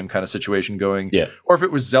of the frame kind of situation going. Yeah. Or if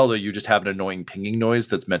it was Zelda, you just have an annoying pinging noise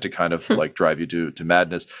that's meant to kind of like drive you to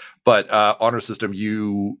madness. But Honor System,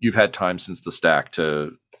 you've had time since the stack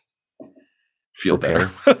to feel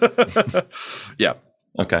better. Yeah.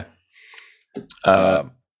 Okay.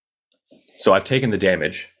 So I've taken the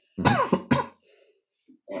damage.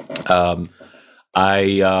 How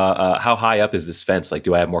high up is this fence? Like,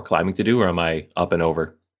 do I have more climbing to do, or am I up and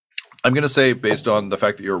over? I'm going to say, based on the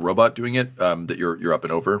fact that you're a robot doing it, that you're up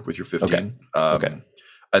and over with your 15. Okay.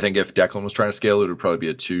 I think if Declan was trying to scale, it would probably be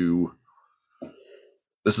a 2.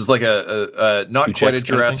 This is like a not Two quite a checks kind of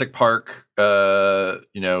Jurassic Park.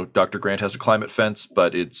 Dr. Grant has a climate fence,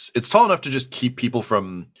 but it's tall enough to just keep people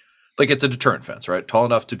from, like, it's a deterrent fence, right? Tall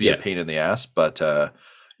enough to be a pain in the ass, but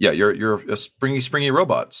you're a springy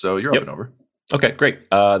robot, so you're up and over. Okay, great.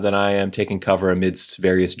 Then I am taking cover amidst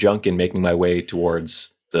various junk and making my way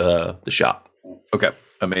towards the shop. Okay,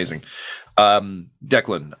 amazing.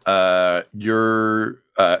 Declan,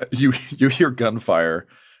 you hear gunfire.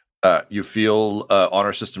 You feel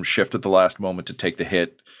Honor System shift at the last moment to take the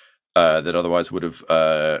hit that otherwise would have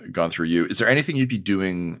gone through you. Is there anything you'd be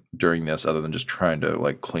doing during this other than just trying to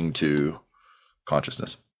like cling to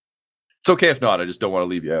consciousness? It's okay if not. I just don't want to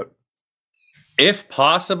leave you out. If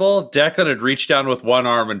possible, Declan would reach down with one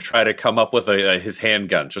arm and try to come up with his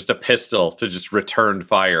handgun, just a pistol to just return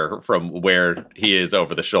fire from where he is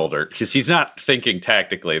over the shoulder. Because he's not thinking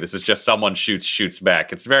tactically. This is just someone shoots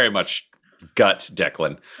back. It's very much gut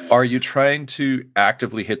Declan. Are you trying to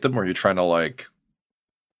actively hit them, or are you trying to like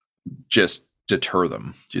just deter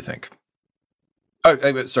them, do you think?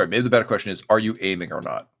 Sorry, maybe the better question is, are you aiming or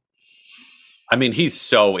not? I mean, he's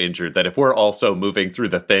so injured that if we're also moving through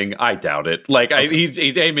the thing, I doubt it. Like, okay.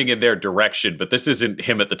 He's aiming in their direction, but this isn't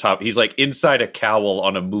him at the top. He's like inside a cowl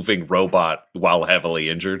on a moving robot while heavily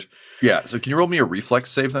injured. Yeah, so can you roll me a reflex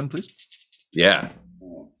save then, please? Yeah.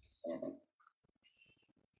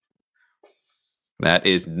 That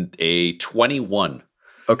is a 21.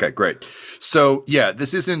 Okay, great. So yeah,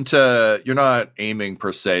 this isn't you're not aiming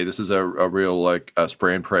per se. This is a real like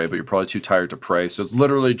spray and pray, but you're probably too tired to pray. So it's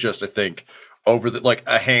literally just, I think, over the, like,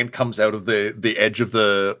 a hand comes out of the edge of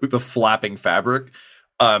the flapping fabric,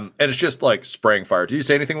 and it's just like spraying fire. Do you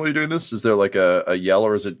say anything while you're doing this? Is there like a yell,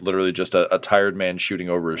 or is it literally just a tired man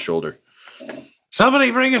shooting over his shoulder?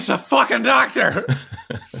 Somebody bring us a fucking doctor.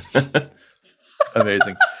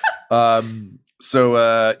 Amazing.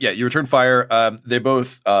 So you return fire. They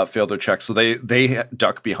both failed their checks, so they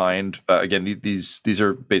duck behind. Again, these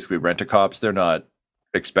are basically rent-a-cops. They're not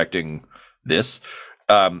expecting this.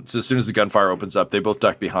 So as soon as the gunfire opens up, they both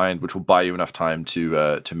duck behind, which will buy you enough time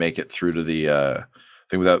to make it through to the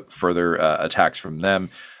thing without further attacks from them.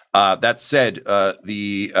 That said,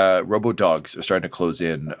 the robo-dogs are starting to close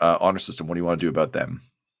in. Honor System, what do you want to do about them?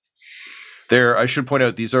 I should point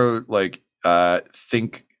out, these are like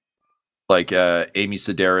think like Amy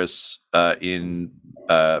Sedaris in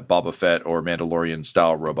Boba Fett or Mandalorian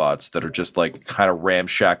style robots that are just like kind of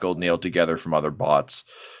ramshackled, nailed together from other bots.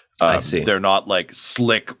 I see. They're not like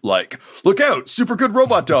slick, like, look out, super good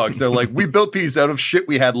robot dogs. They're like, we built these out of shit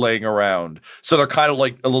we had laying around. So they're kind of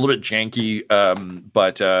like a little bit janky,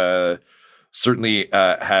 but certainly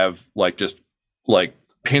have like just like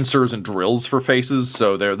pincers and drills for faces.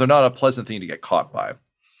 So they're not a pleasant thing to get caught by.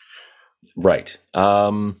 Right.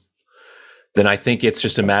 Then I think it's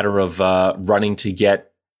just a matter of running to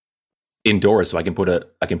get indoors, so I can put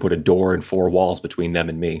a door and 4 walls between them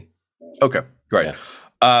and me. Okay, great. Yeah.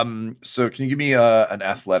 So can you give me an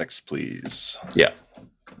athletics, please? Yeah.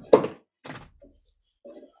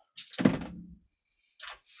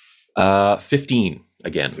 15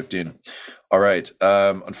 again. 15. All right.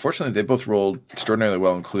 Unfortunately, they both rolled extraordinarily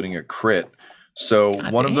well, including a crit. So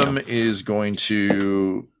one of them is going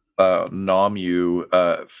to nom you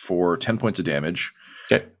for 10 points of damage.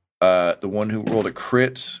 Okay. The one who rolled a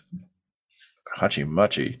crit, Hachi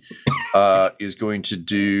Machi, is going to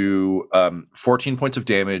do 14 points of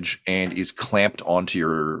damage and is clamped onto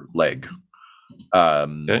your leg.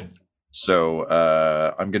 Okay. So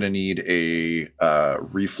I'm going to need a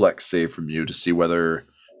reflex save from you to see whether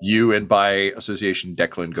you and by association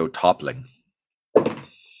Declan go toppling.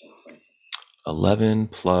 11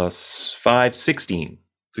 plus 5, 16.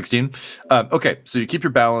 16. Okay, so you keep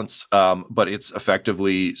your balance, but it's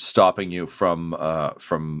effectively stopping you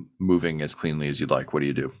from moving as cleanly as you'd like. What do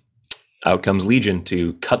you do? Out comes Legion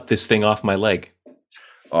to cut this thing off my leg.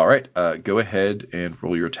 All right, go ahead and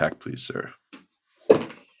roll your attack, please, sir.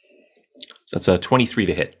 That's a 23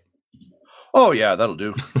 to hit. Oh, yeah, that'll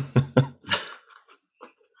do.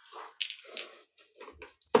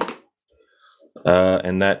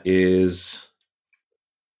 And that is...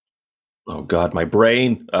 Oh, God, my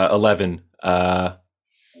brain. 11.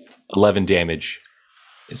 11 damage.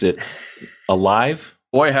 Is it alive?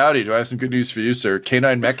 Boy, howdy, do I have some good news for you, sir.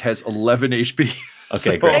 K9 Mech has 11 HP.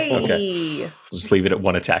 Okay, great. Hey. Okay. I'll just leave it at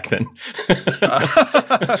 1 attack then.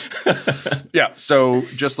 Yeah, so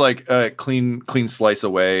just like a clean slice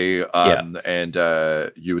away, and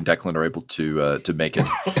you and Declan are able to make it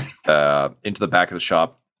into the back of the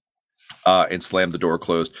shop and slam the door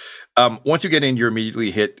closed. Once you get in, you're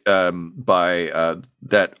immediately hit by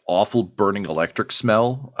that awful burning electric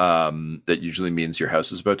smell that usually means your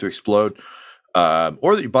house is about to explode,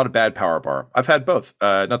 or that you bought a bad power bar. I've had both,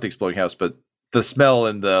 not the exploding house, but the smell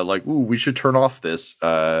and the like, ooh, we should turn off this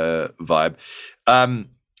vibe.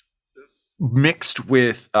 Mixed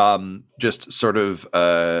with just sort of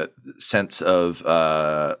sense of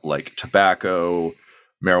like tobacco,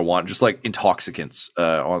 marijuana, just like intoxicants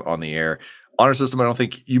on the air. Honor system, I don't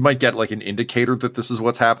think you might get like an indicator that this is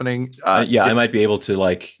what's happening. I might be able to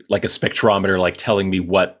like a spectrometer, like telling me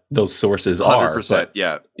what those sources 100%, are. 100%,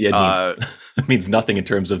 yeah. It means nothing in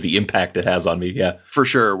terms of the impact it has on me. Yeah, for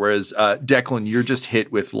sure. Whereas Declan, you're just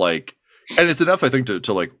hit with like, and it's enough, I think,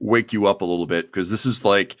 to like wake you up a little bit, because this is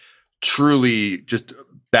like truly just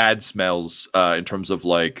bad smells in terms of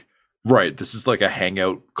like, right, this is like a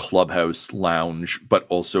hangout clubhouse lounge, but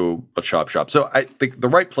also a chop shop. So I think the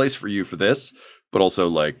right place for you for this, but also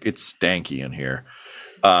like it's stanky in here.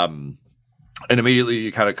 And immediately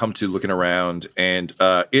you kind of come to looking around, and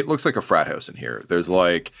it looks like a frat house in here. There's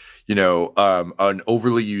like, an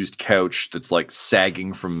overly used couch that's like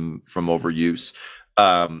sagging from overuse.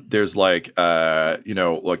 There's like,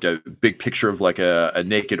 like a big picture of like a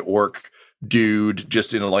naked orc dude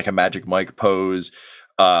just in like a Magic Mike pose.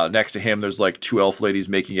 Next to him, there's like 2 elf ladies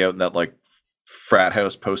making out in that like frat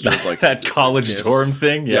house poster, of, like that college Kiss. dorm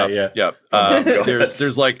thing. Yeah.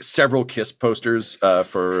 There's like several Kiss posters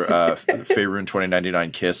for Faerun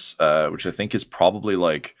 2099 Kiss, which I think is probably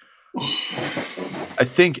like, I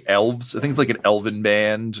think elves. I think it's like an elven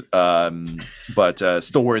band, but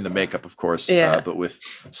still wearing the makeup, of course. But with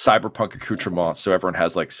cyberpunk accoutrements, so everyone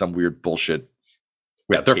has like some weird bullshit.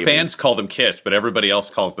 Yeah, their fans call them Kiss, but everybody else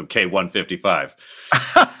calls them K155.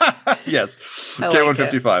 Yes, like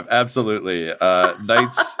K155, absolutely.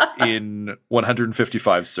 Knights in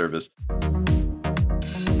 155 service.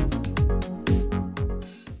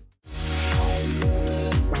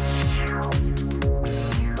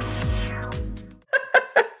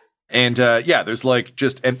 And there's like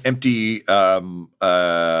just empty Bud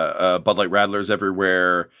Light Rattlers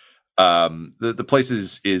everywhere. The place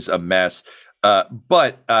is a mess.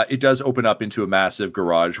 But it does open up into a massive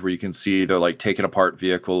garage where you can see they're like taking apart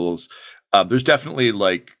vehicles. There's definitely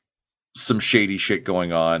like some shady shit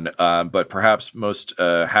going on. But perhaps most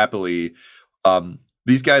happily,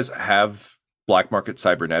 these guys have black market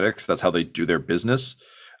cybernetics. That's how they do their business.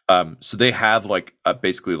 So they have like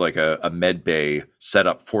basically like a med bay set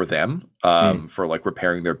up for them for like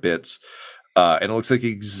repairing their bits. And it looks like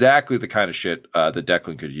exactly the kind of shit that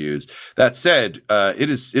Declan could use. That said, it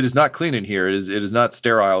is not clean in here. It is not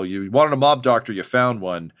sterile. You wanted a mob doctor, you found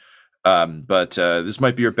one. But this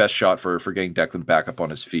might be your best shot for getting Declan back up on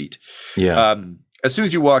his feet. Yeah. As soon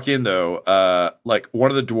as you walk in, though, like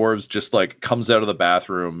one of the dwarves just like comes out of the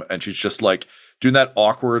bathroom, and she's just like doing that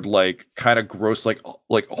awkward, like kind of gross, like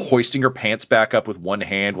hoisting her pants back up with one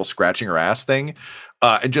hand while scratching her ass thing,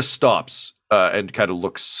 and just stops. And kind of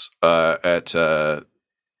looks at both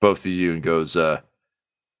of you and goes, hey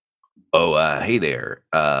there.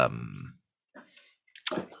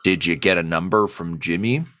 Did you get a number from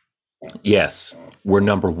Jimmy? Yes, we're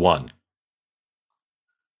number 1.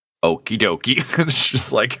 Okie dokie. And she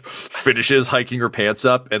just like finishes hiking her pants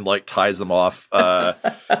up and like ties them off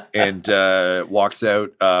and walks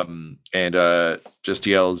out and just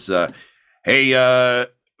yells, hey,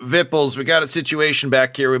 Vipples, we got a situation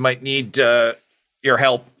back here. We might need your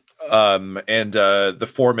help. And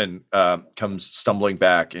the foreman comes stumbling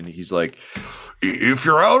back, and he's like, if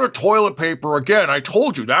you're out of toilet paper again, I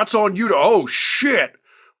told you, that's on you to, oh, shit.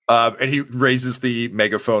 And he raises the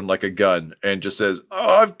megaphone like a gun and just says,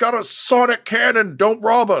 I've got a sonic cannon. Don't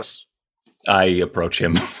rob us. I approach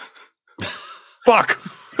him. Fuck.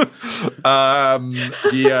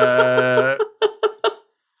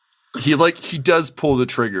 he does pull the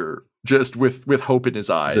trigger just with hope in his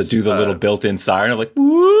eyes. So do the little built-in siren, like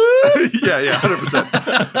woo. yeah, 100%.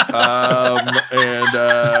 And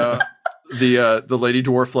the lady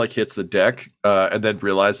dwarf like hits the deck and then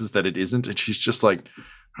realizes that it isn't, and she's just like,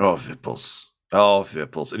 "Oh, Vipples.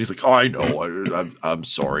 And he's like, "Oh, I know. I'm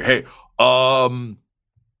sorry. Hey,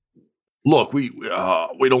 look, we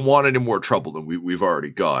don't want any more trouble than we've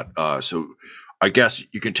already got. So I guess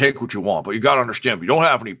you can take what you want, but you got to understand, we don't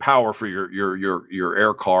have any power for your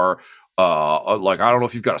air car. Like, I don't know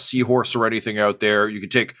if you've got a seahorse or anything out there. You can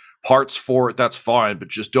take parts for it. That's fine, but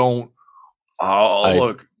just don't.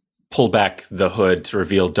 Look." Pull back the hood to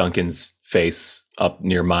reveal Duncan's face up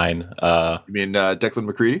near mine. You mean Declan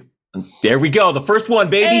McCready? There we go. The first one,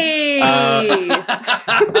 baby. Hey!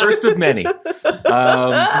 First of many.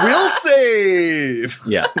 We'll save.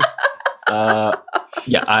 Yeah.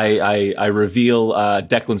 I reveal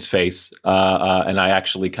Declan's face, and I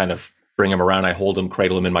actually kind of bring him around. I hold him,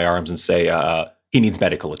 cradle him in my arms, and say, he needs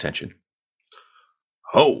medical attention.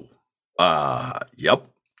 Oh, yep.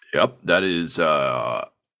 That is,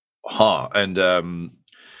 and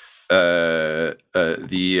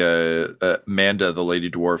Manda, the lady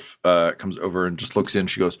dwarf, comes over and just looks in.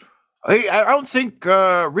 She goes, "Hey, I don't think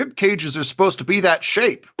rib cages are supposed to be that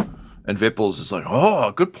shape." And Vipples is like,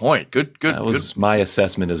 "Oh, good point. Good. That was my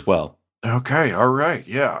assessment as well." Okay, all right,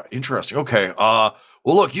 yeah, interesting. Okay, well,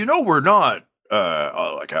 look, we're not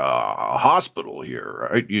like a hospital here,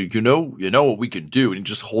 right? You know what we can do. And he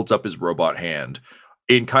just holds up his robot hand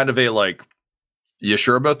in kind of a like, "You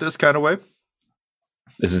sure about this?" kind of way.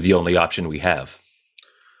 This is the only option we have.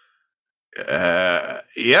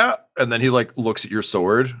 Yeah. And then he like looks at your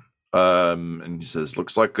sword, and he says,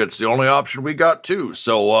 "Looks like it's the only option we got too.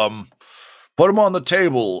 So, put him on the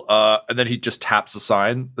table." And then he just taps a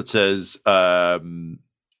sign that says,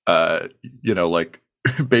 like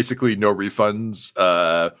basically no refunds.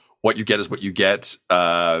 What you get is what you get.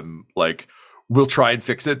 Like, we'll try and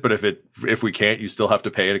fix it, but if we can't, you still have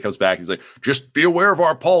to pay. And it comes back. He's like, "Just be aware of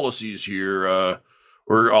our policies here.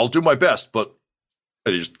 Or I'll do my best," but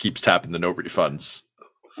he just keeps tapping the no refunds.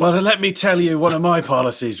 Well, then let me tell you one of my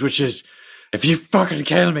policies, which is, if you fucking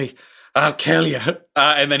kill me, I'll kill you.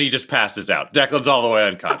 And then he just passes out. Declan's all the way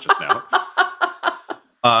unconscious now.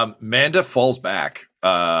 Manda falls back,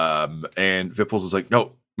 and Vipples is like,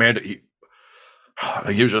 "No, Manda, he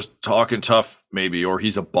was just talking tough, maybe, or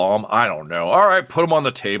he's a bomb. I don't know. All right, put him on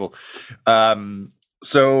the table."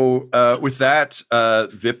 So with that,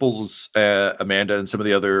 Vipples, Amanda, and some of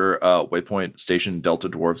the other Waypoint Station Delta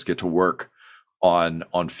dwarves get to work on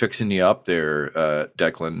fixing you up there,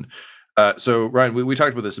 Declan. So Ryan, we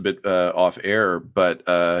talked about this a bit off air, but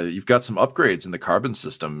you've got some upgrades in the carbon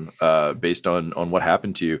system based on what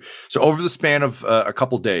happened to you. So over the span of a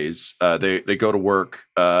couple days, they go to work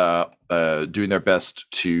doing their best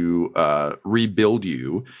to rebuild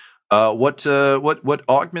you. What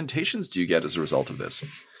augmentations do you get as a result of this?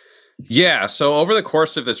 Yeah, so over the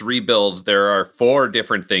course of this rebuild, there are 4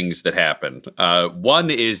 different things that happen. One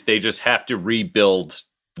is they just have to rebuild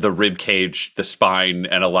the rib cage, the spine,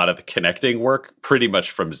 and a lot of the connecting work pretty much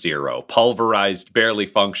from zero. Pulverized, barely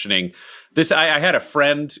functioning. I had a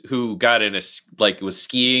friend who got in was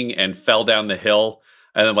skiing and fell down the hill,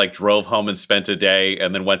 and then drove home and spent a day,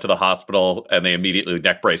 and then went to the hospital, and they immediately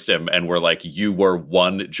neck braced him and were like, "You were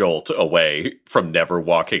one jolt away from never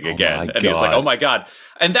walking again." And he was like, "Oh my God."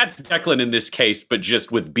 And that's Declan in this case, but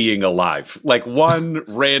just with being alive. Like one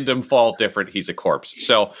random fall different, he's a corpse.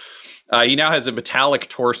 So he now has a metallic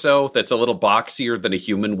torso that's a little boxier than a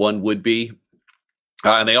human one would be.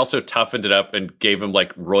 And they also toughened it up and gave him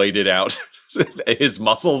roided out his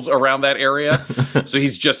muscles around that area. So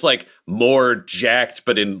he's just more jacked,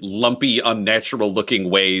 but in lumpy, unnatural looking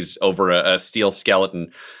ways over a steel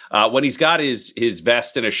skeleton. When he's got his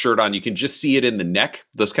vest and a shirt on, you can just see it in the neck.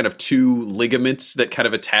 Those kind of 2 ligaments that kind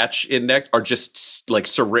of attach in neck are just not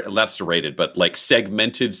serrated, but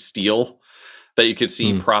segmented steel that you can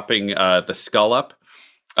see propping the skull up.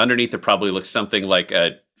 Underneath, it probably looks something like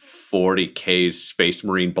a 40K's Space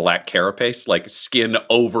Marine black carapace, skin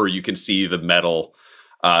over, you can see the metal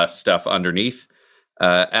stuff underneath.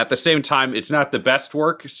 At the same time, it's not the best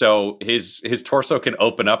work, so his torso can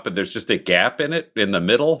open up and there's just a gap in it in the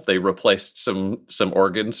middle. They replaced some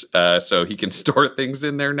organs, so he can store things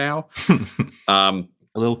in there now. A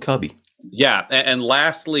little cubby. Yeah, and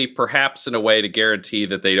lastly, perhaps in a way to guarantee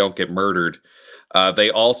that they don't get murdered, they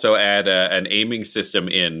also add an aiming system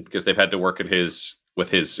in, because they've had to work with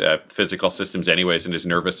his physical systems anyways, and his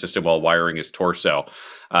nervous system while wiring his torso.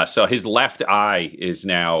 So his left eye is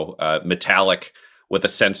now metallic with a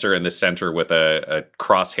sensor in the center with a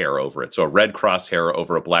crosshair over it. So a red crosshair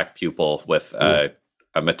over a black pupil with a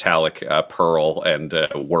metallic pearl and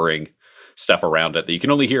whirring stuff around it that you can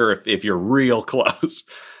only hear if you're real close.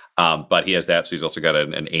 But he has that, so he's also got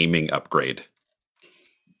an aiming upgrade.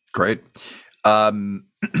 Great.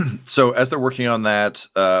 So as they're working on that,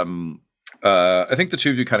 I think the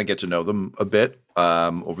two of you kind of get to know them a bit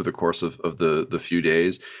over the course of the few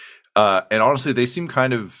days. And honestly, they seem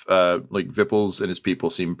kind of like Vipples and his people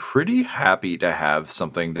seem pretty happy to have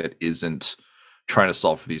something that isn't trying to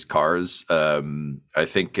solve for these cars. I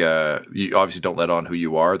think you obviously don't let on who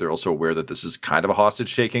you are. They're also aware that this is kind of a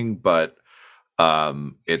hostage taking, but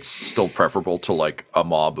it's still preferable to like a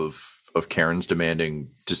mob of Karens demanding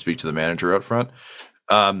to speak to the manager out front.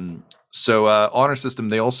 So Honor System,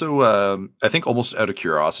 they also, I think almost out of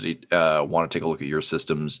curiosity, want to take a look at your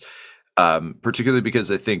systems, particularly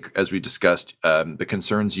because I think, as we discussed, the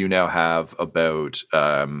concerns you now have about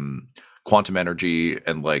quantum energy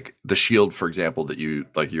and like the shield, for example, that you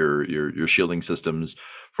like your shielding systems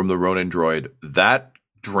from the Ronin droid, that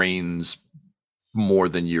drains more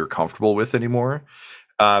than you're comfortable with anymore.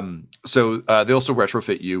 So they also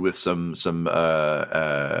retrofit you with some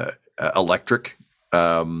electric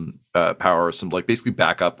power, some like basically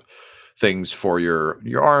backup things for your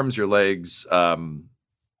arms, your legs,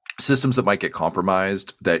 systems that might get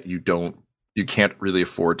compromised that you can't really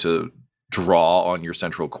afford to draw on your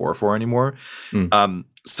central core for anymore.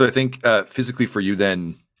 So I think physically for you,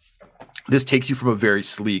 then this takes you from a very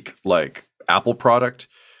sleek like Apple product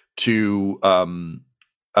to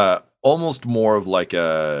almost more of like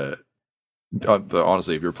honestly,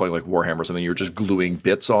 if you're playing like Warhammer or something, you're just gluing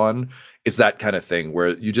bits on. It's that kind of thing where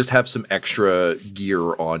you just have some extra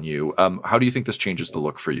gear on you. How do you think this changes the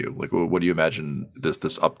look for you? Like, what do you imagine this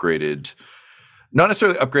upgraded? Not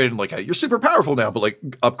necessarily upgraded in like you're super powerful now, but like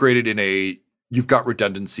upgraded in you've got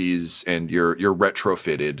redundancies and you're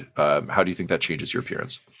retrofitted. How do you think that changes your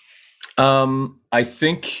appearance? I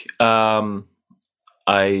think I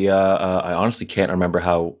honestly can't remember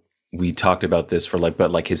how we talked about this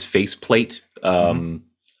but like his faceplate,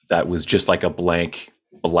 that was just like a blank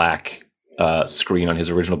black screen on his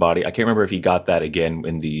original body. I can't remember if he got that again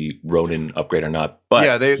in the Ronin upgrade or not. But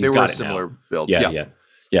yeah, they were a similar build. Yeah.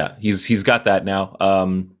 He's got that now.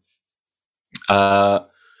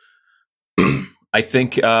 I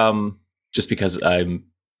think just because I'm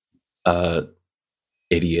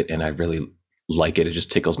idiot and I really like it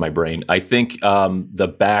just tickles my brain. I think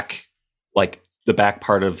the back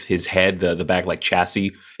part of his head, the back like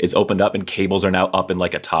chassis is opened up and cables are now up in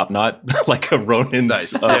like a top knot, like a Ronin.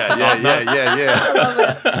 Nice. Yeah.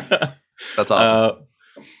 That's awesome.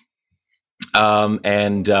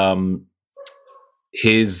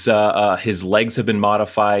 His legs have been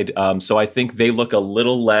modified, so I think they look a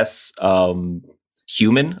little less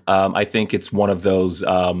human. I think it's one of those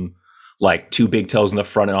like two big toes in the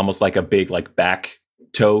front and almost like a big like back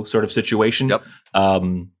toe sort of situation. Yep.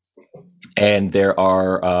 And there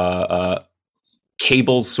are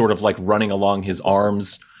cables sort of like running along his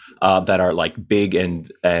arms that are like big and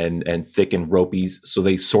thick and ropey, so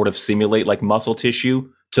they sort of simulate like muscle tissue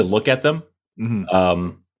to look at them.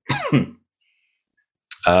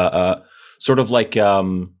 Sort of like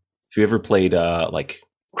if you ever played like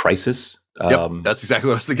Crisis. Yep, that's exactly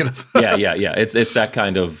what I was thinking of. yeah. It's that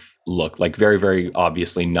kind of look, like very, very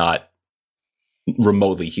obviously not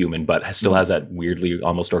remotely human, but still has that weirdly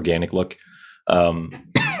almost organic look.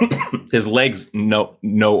 His legs, no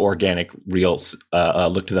organic real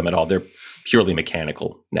look to them at all. They're purely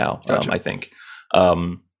mechanical now. Gotcha. I think.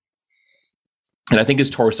 And I think his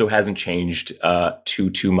torso hasn't changed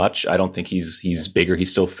too much. I don't think he's bigger.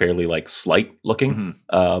 He's still fairly like slight looking.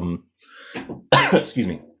 Excuse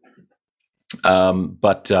me.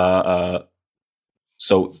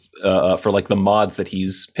 So for like the mods that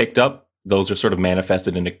he's picked up, those are sort of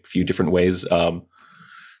manifested in a few different ways.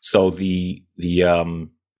 So the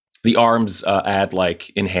arms add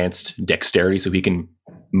like enhanced dexterity, so he can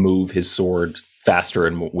move his sword faster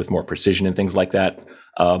and with more precision and things like that.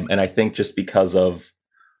 And I think just because of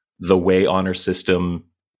the way Honor System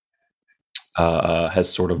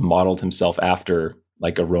has sort of modeled himself after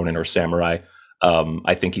like a Ronin or Samurai,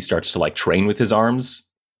 I think he starts to like train with his arms,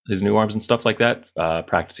 his new arms and stuff like that,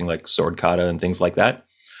 practicing like sword kata and things like that.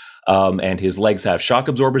 And his legs have shock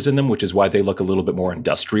absorbers in them, which is why they look a little bit more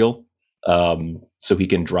industrial. So he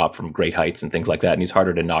can drop from great heights and things like that. And he's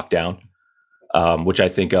harder to knock down, which I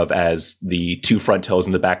think of as the two front toes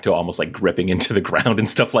and the back toe almost like gripping into the ground and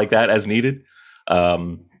stuff like that as needed.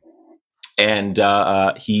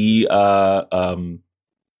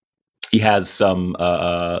 He has some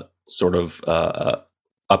sort of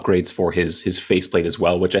upgrades for his faceplate as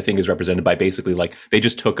well, which I think is represented by basically like they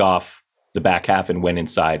just took off the back half and went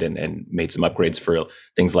inside and made some upgrades for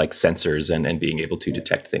things like sensors and being able to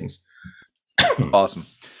detect things. Awesome.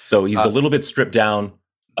 So he's a little bit stripped down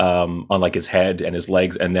on like his head and his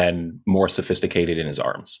legs, and then more sophisticated in his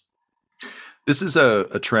arms. This is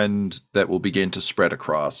a trend that will begin to spread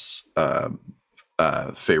across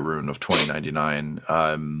Faerun of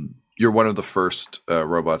 2099. You're one of the first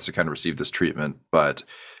robots to kind of receive this treatment, but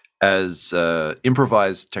as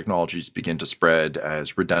improvised technologies begin to spread,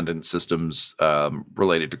 as redundant systems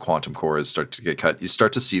related to quantum cores start to get cut, you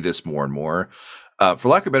start to see this more and more. For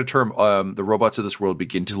lack of a better term, the robots of this world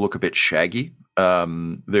begin to look a bit shaggy.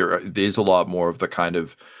 There is a lot more of the kind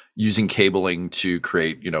of using cabling to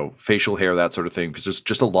create, facial hair, that sort of thing, because there's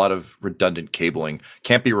just a lot of redundant cabling.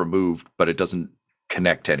 Can't be removed, but it doesn't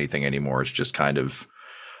connect to anything anymore. It's just kind of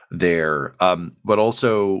there. But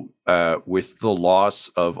also with the loss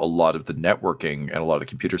of a lot of the networking and a lot of the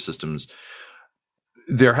computer systems,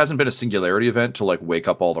 there hasn't been a singularity event to like wake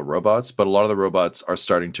up all the robots, but a lot of the robots are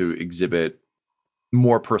starting to exhibit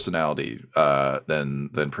more personality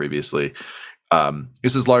than previously.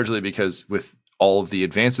 This is largely because with all of the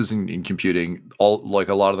advances in computing, a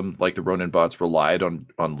lot of them, like the Ronin bots, relied on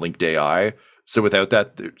linked AI. So without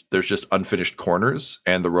that, there's just unfinished corners,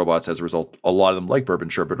 and the robots, as a result, a lot of them, like Bourbon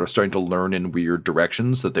Sherbet, are starting to learn in weird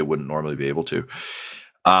directions that they wouldn't normally be able to.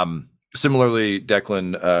 Similarly,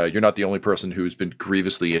 Declan, you're not the only person who's been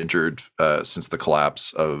grievously injured since the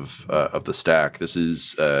collapse of the stack. This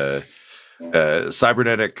is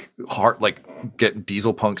cybernetic heart, get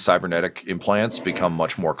diesel punk cybernetic implants become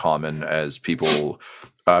much more common as people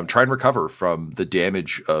try and recover from the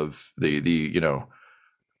damage of the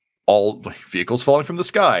all vehicles falling from the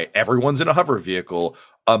sky. Everyone's in a hover vehicle,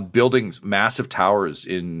 building massive towers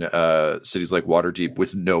in cities like Waterdeep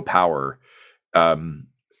with no power.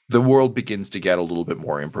 The world begins to get a little bit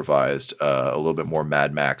more improvised, a little bit more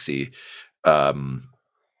Mad Maxy. But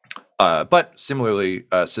similarly,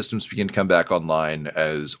 systems begin to come back online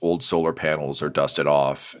as old solar panels are dusted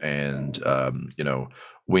off and,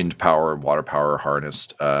 wind power and water power are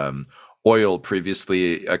harnessed. Oil,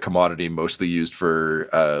 previously a commodity mostly used for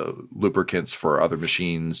lubricants for other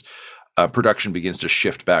machines, production begins to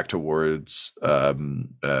shift back towards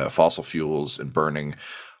fossil fuels and burning.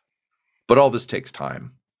 But all this takes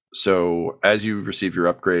time. So as you receive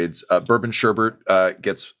your upgrades, Bourbon Sherbet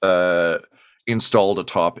gets installed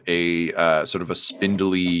atop a sort of a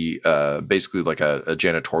spindly, basically like a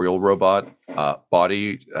janitorial robot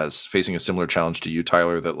body, as facing a similar challenge to you,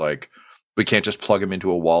 Tyler, that like we can't just plug him into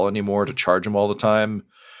a wall anymore to charge him all the time.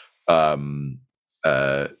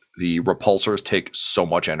 The repulsors take so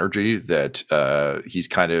much energy that he's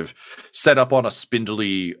kind of set up on a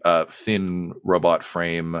spindly, thin robot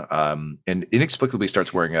frame, and inexplicably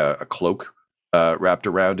starts wearing a cloak wrapped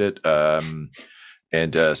around it, and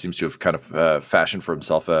seems to have kind of fashioned for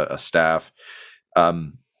himself a staff.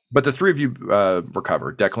 But the three of you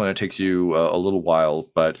recover. Declan, it takes you a little while,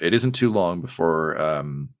 but it isn't too long before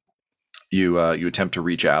you attempt to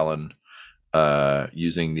reach Alan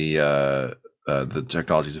using the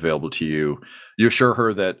technologies available to you. You assure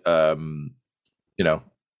her that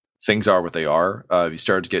things are what they are. You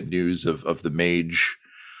started to get news of the mage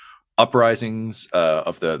uprisings,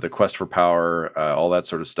 of the quest for power, all that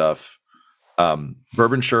sort of stuff.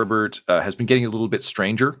 Bourbon Sherbet has been getting a little bit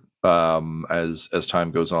stranger as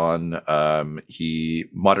time goes on. He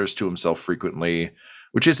mutters to himself frequently,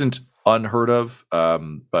 which isn't unheard of.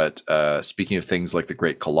 But speaking of things like the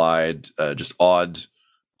Great Collide, just odd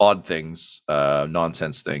things,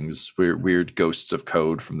 nonsense things, weird ghosts of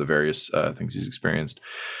code from the various things he's experienced.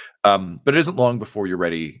 But it isn't long before you're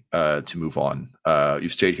ready to move on.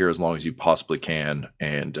 You've stayed here as long as you possibly can,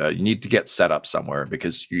 and you need to get set up somewhere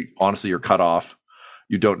because you're cut off.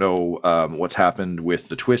 You don't know what's happened with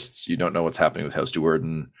the twists. You don't know what's happening with House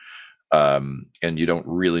Duerden, and you don't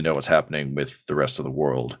really know what's happening with the rest of the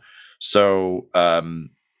world. So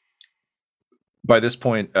by this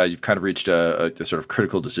point, you've kind of reached a sort of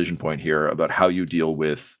critical decision point here about how you deal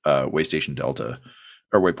with Waypoint Delta.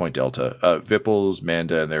 Vipples,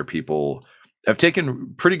 Manda, and their people have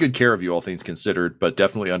taken pretty good care of you, all things considered, but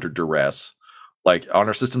definitely under duress. Like,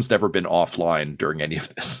 Honor System's never been offline during any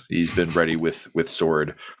of this. He's been ready with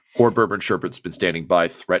sword. Or Bourbon Sherbet's been standing by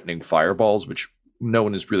threatening fireballs, which no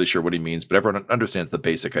one is really sure what he means, but everyone understands the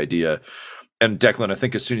basic idea. And Declan, I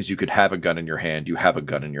think as soon as you could have a gun in your hand, you have a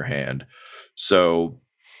gun in your hand. So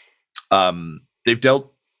they've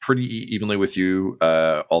dealt pretty evenly with you,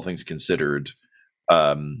 all things considered.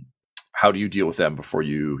 How do you deal with them before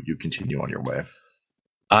you continue on your way?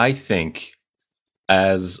 I think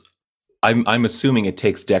as I'm assuming it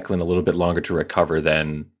takes Declan a little bit longer to recover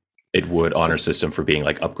than it would Honor System for being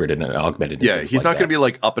like upgraded and augmented. Yeah, he's not going to be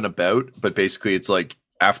like up and about, but basically it's like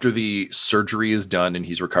after the surgery is done and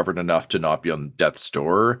he's recovered enough to not be on death's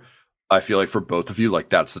door, I feel like for both of you, like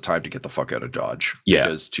that's the time to get the fuck out of Dodge. Yeah.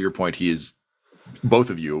 Because to your point, he is, both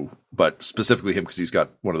of you, but specifically him because he's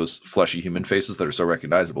got one of those fleshy human faces that are so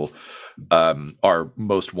recognizable, are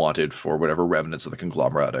most wanted for whatever remnants of the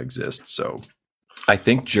conglomerate exist. So I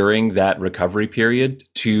think during that recovery period,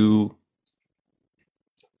 to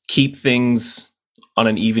keep things on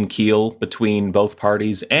an even keel between both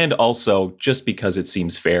parties, and also just because it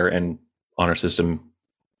seems fair and Honor System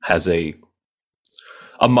has a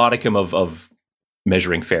modicum of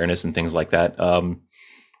measuring fairness and things like that,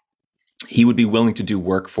 he would be willing to do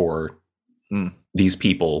work for these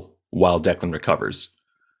people while Declan recovers.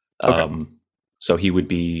 Okay. So he would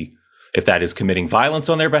be, if that is committing violence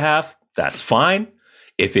on their behalf, that's fine.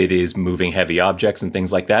 If it is moving heavy objects and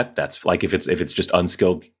things like that, that's like, if it's just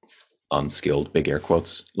unskilled, big air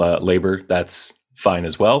quotes, labor, that's fine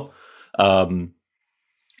as well.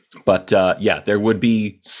 But there would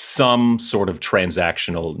be some sort of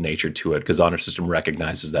transactional nature to it because Honor System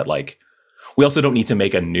recognizes that, like, we also don't need to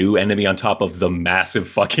make a new enemy on top of the massive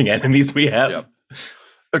fucking enemies we have. Yep.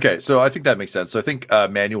 Okay, so I think that makes sense. So I think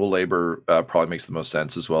manual labor probably makes the most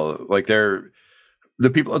sense as well. Like the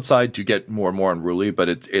people outside do get more and more unruly, but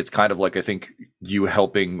it's kind of like, I think you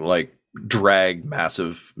helping like drag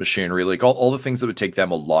massive machinery, like all the things that would take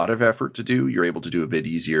them a lot of effort to do, you're able to do a bit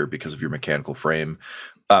easier because of your mechanical frame.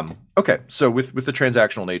 Okay, so with the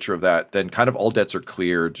transactional nature of that, then kind of all debts are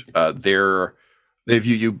cleared. They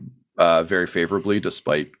view you very favorably,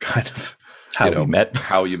 despite kind of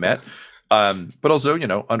how you met. But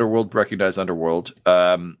also, Underworld recognize Underworld.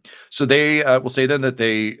 So they will say then that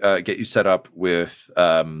they get you set up with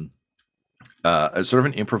a sort of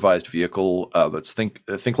an improvised vehicle. Let's think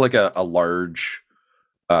like a large,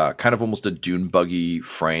 kind of almost a dune buggy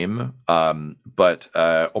frame, but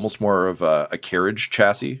almost more of a carriage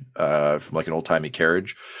chassis from like an old timey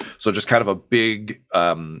carriage. So just kind of a big,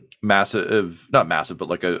 massive, not massive, but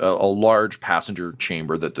like a large passenger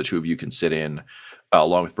chamber that the two of you can sit in,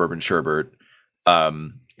 along with Bourbon Sherbert.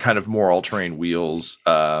 Kind of more all-terrain wheels.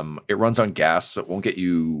 It runs on gas, so it won't get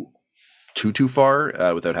you too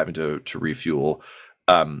far without having to refuel.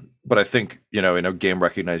 But I think, in a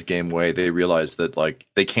recognized game way, they realize that like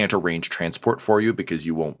they can't arrange transport for you because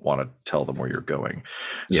you won't want to tell them where you're going.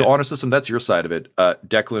 Yeah. So Honor System, that's your side of it.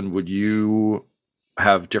 Declan, would you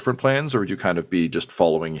have different plans, or would you kind of be just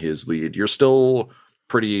following his lead? You're still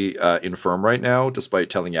pretty infirm right now, despite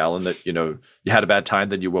telling Alan that, you had a bad time,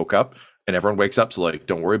 then you woke up, and everyone wakes up, so like,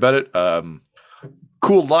 don't worry about it.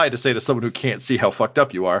 Cool lie to say to someone who can't see how fucked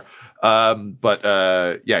up you are. But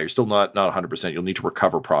you're still not 100%. You'll need to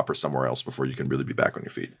recover proper somewhere else before you can really be back on your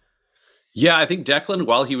feet. Yeah, I think Declan,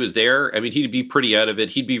 while he was there, I mean, he'd be pretty out of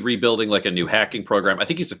it. He'd be rebuilding like a new hacking program. I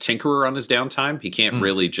think he's a tinkerer on his downtime. He can't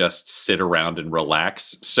really just sit around and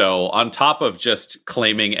relax. So on top of just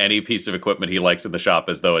claiming any piece of equipment he likes in the shop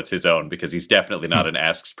as though it's his own, because he's definitely not an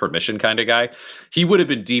asks permission kind of guy, he would have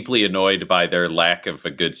been deeply annoyed by their lack of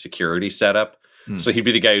a good security setup. So he'd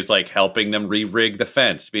be the guy who's like helping them re-rig the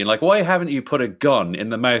fence, being like, why haven't you put a gun in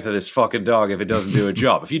the mouth of this fucking dog if it doesn't do a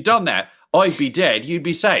job? If you'd done that, I'd be dead, you'd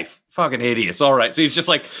be safe. Fucking idiots. All right. So he's just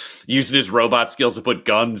like using his robot skills to put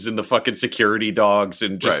guns in the fucking security dogs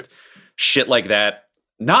and just shit like that.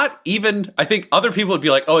 Not even, I think other people would be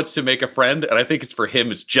like, oh, it's to make a friend. And I think it's for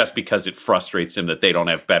him, it's just because it frustrates him that they don't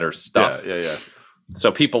have better stuff. Yeah.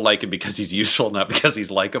 So people like him because he's useful, not because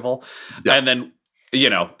he's likable. Yeah. And then,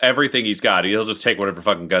 everything he's got, he'll just take whatever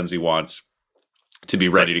fucking guns he wants to be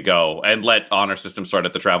ready to go and let Honor System start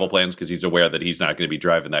at the travel plans because he's aware that he's not going to be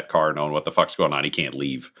driving that car knowing what the fuck's going on. He can't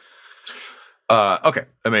leave. Okay,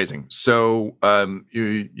 amazing. So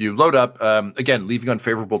you load up, again, leaving on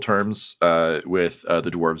favorable terms with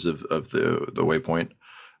the dwarves of the Waypoint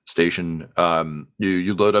station.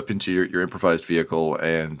 You load up into your improvised vehicle,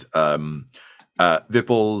 and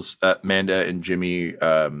Vipples, Manda, and Jimmy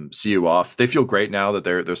see you off. They feel great now that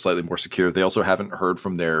they're slightly more secure. They also haven't heard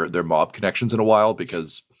from their mob connections in a while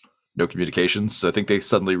because no communications. So I think they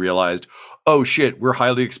suddenly realized, oh shit, we're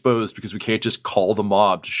highly exposed because we can't just call the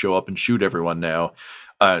mob to show up and shoot everyone now.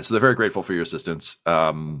 So they're very grateful for your assistance.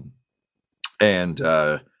 And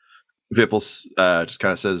Vipples just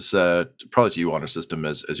kind of says, probably to you, Honor System,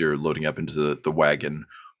 as you're loading up into the wagon.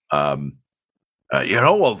 Of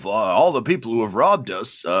all the people who have robbed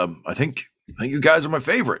us, I think you guys are my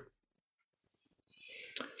favorite.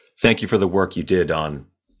 Thank you for the work you did on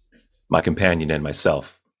my companion and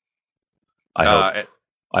myself. I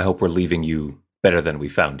hope we're leaving you better than we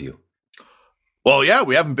found you. Well, yeah,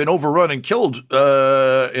 we haven't been overrun and killed.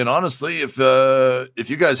 And honestly, if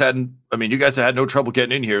you guys hadn't, you guys had no trouble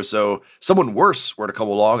getting in here. So someone worse were to come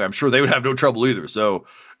along, I'm sure they would have no trouble either. So,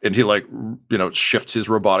 and he shifts his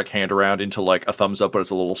robotic hand around into like a thumbs up, but it's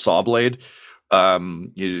a little saw blade.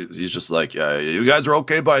 He's just like, you guys are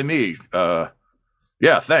okay by me. Yeah,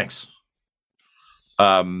 thanks.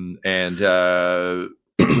 And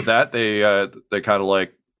with that, they kind of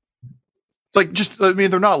like. It's like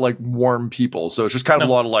they're not like warm people, so it's just kind of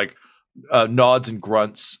a lot of like nods and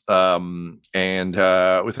grunts. And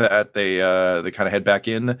with that, they kind of head back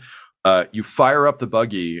in. You fire up the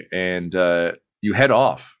buggy and you head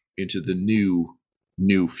off into the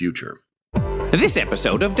new future. This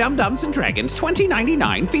episode of Dum Dums and Dragons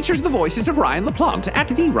 2099 features the voices of Ryan LaPlante at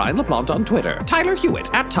the Ryan LaPlante on Twitter, Tyler Hewitt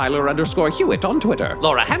at Tyler_Hewitt on Twitter,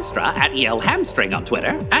 Laura Hamstra at EL Hamstring on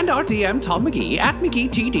Twitter, and our DM Tom McGee at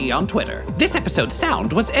McGeeTD on Twitter. This episode's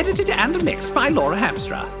sound was edited and mixed by Laura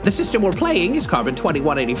Hamstra. The system we're playing is Carbon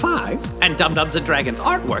 2185, and Dum Dums and Dragons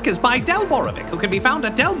artwork is by Del Borovic, who can be found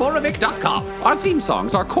at delborovic.com. Our theme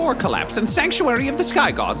songs are Core Collapse and Sanctuary of the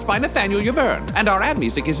Sky Gods by Nathaniel Yaverne, and our ad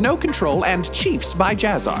music is No Control and Chiefs by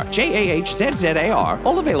Jazzar, JAHZZAR,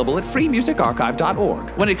 all available at freemusicarchive.org.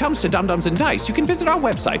 When it comes to Dum Dums and Dice, you can visit our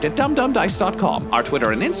website at dumdumdice.com. Our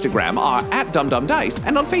Twitter and Instagram are at dumdumdice,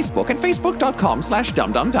 and on Facebook at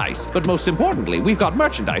facebook.com/dumdumdice. But most importantly, we've got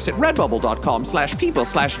merchandise at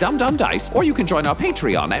redbubble.com/people/dumdumdice, or you can join our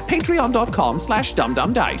Patreon at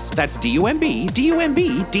patreon.com/dumdumdice. That's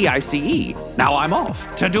DUMBDICE. Now I'm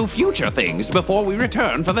off to do future things before we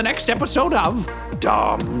return for the next episode of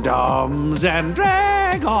Dum Dums and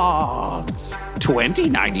Dragons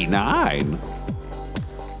 2099.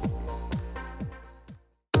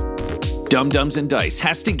 Dum Dums and Dice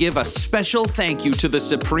has to give a special thank you to the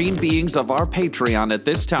supreme beings of our Patreon at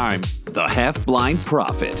this time. The Half-Blind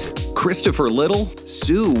Prophet, Christopher Little,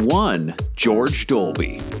 Sue One, George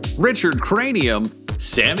Dolby, Richard Cranium,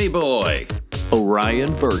 Sammy Boy,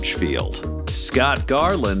 Orion Birchfield, Scott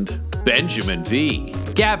Garland, Benjamin V,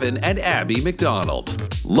 Gavin and Abby McDonald,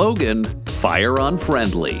 Logan, Fire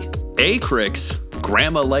Unfriendly, Acrix,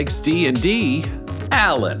 Grandma Likes D&D,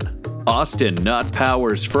 Alan, Austin Nut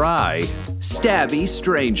Powers Fry, Stabby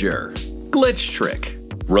Stranger, Glitch Trick,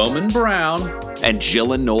 Roman Brown, and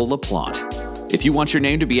Jill and Noel LaPlante. If you want your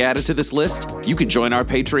name to be added to this list, you can join our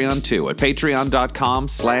Patreon too at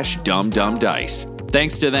patreon.com/dumdumdice.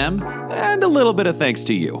 Thanks to them, and a little bit of thanks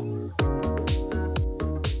to you.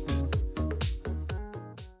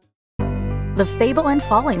 The Fable and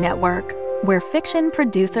Folly Network, where fiction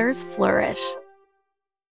producers flourish.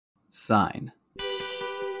 Sine.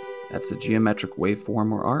 That's a geometric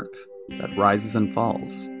waveform or arc that rises and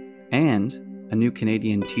falls. And a new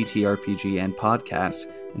Canadian TTRPG and podcast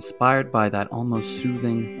inspired by that almost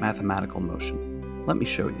soothing mathematical motion. Let me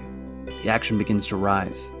show you. The action begins to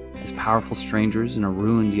rise as powerful strangers in a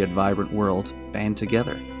ruined yet vibrant world band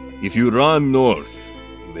together. If you run north,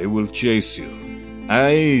 they will chase you.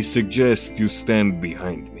 I suggest you stand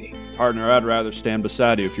behind me. Partner, I'd rather stand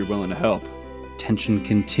beside you if you're willing to help. Tension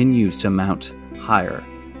continues to mount higher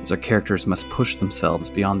as our characters must push themselves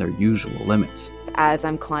beyond their usual limits. As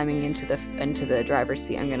I'm climbing into the driver's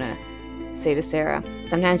seat, I'm gonna say to Sarah,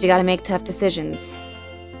 sometimes you gotta make tough decisions.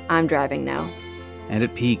 I'm driving now. And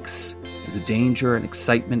it peaks as the danger and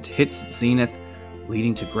excitement hits its zenith,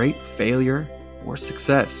 leading to great failure or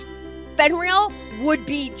success. Fenrir would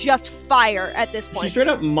be just fire at this point. She straight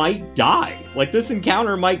up might die. Like, this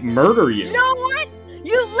encounter might murder you. You know what?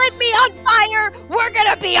 You lit me on fire! We're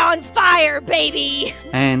gonna be on fire, baby!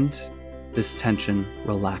 And this tension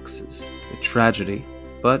relaxes with tragedy,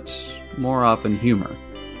 but more often humor,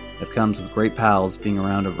 that comes with great pals being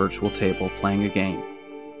around a virtual table playing a game.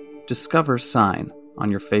 Discover Sine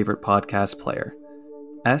on your favorite podcast player.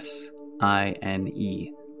 SINE.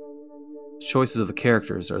 The choices of the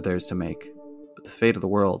characters are theirs to make, but the fate of the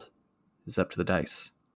world is up to the dice.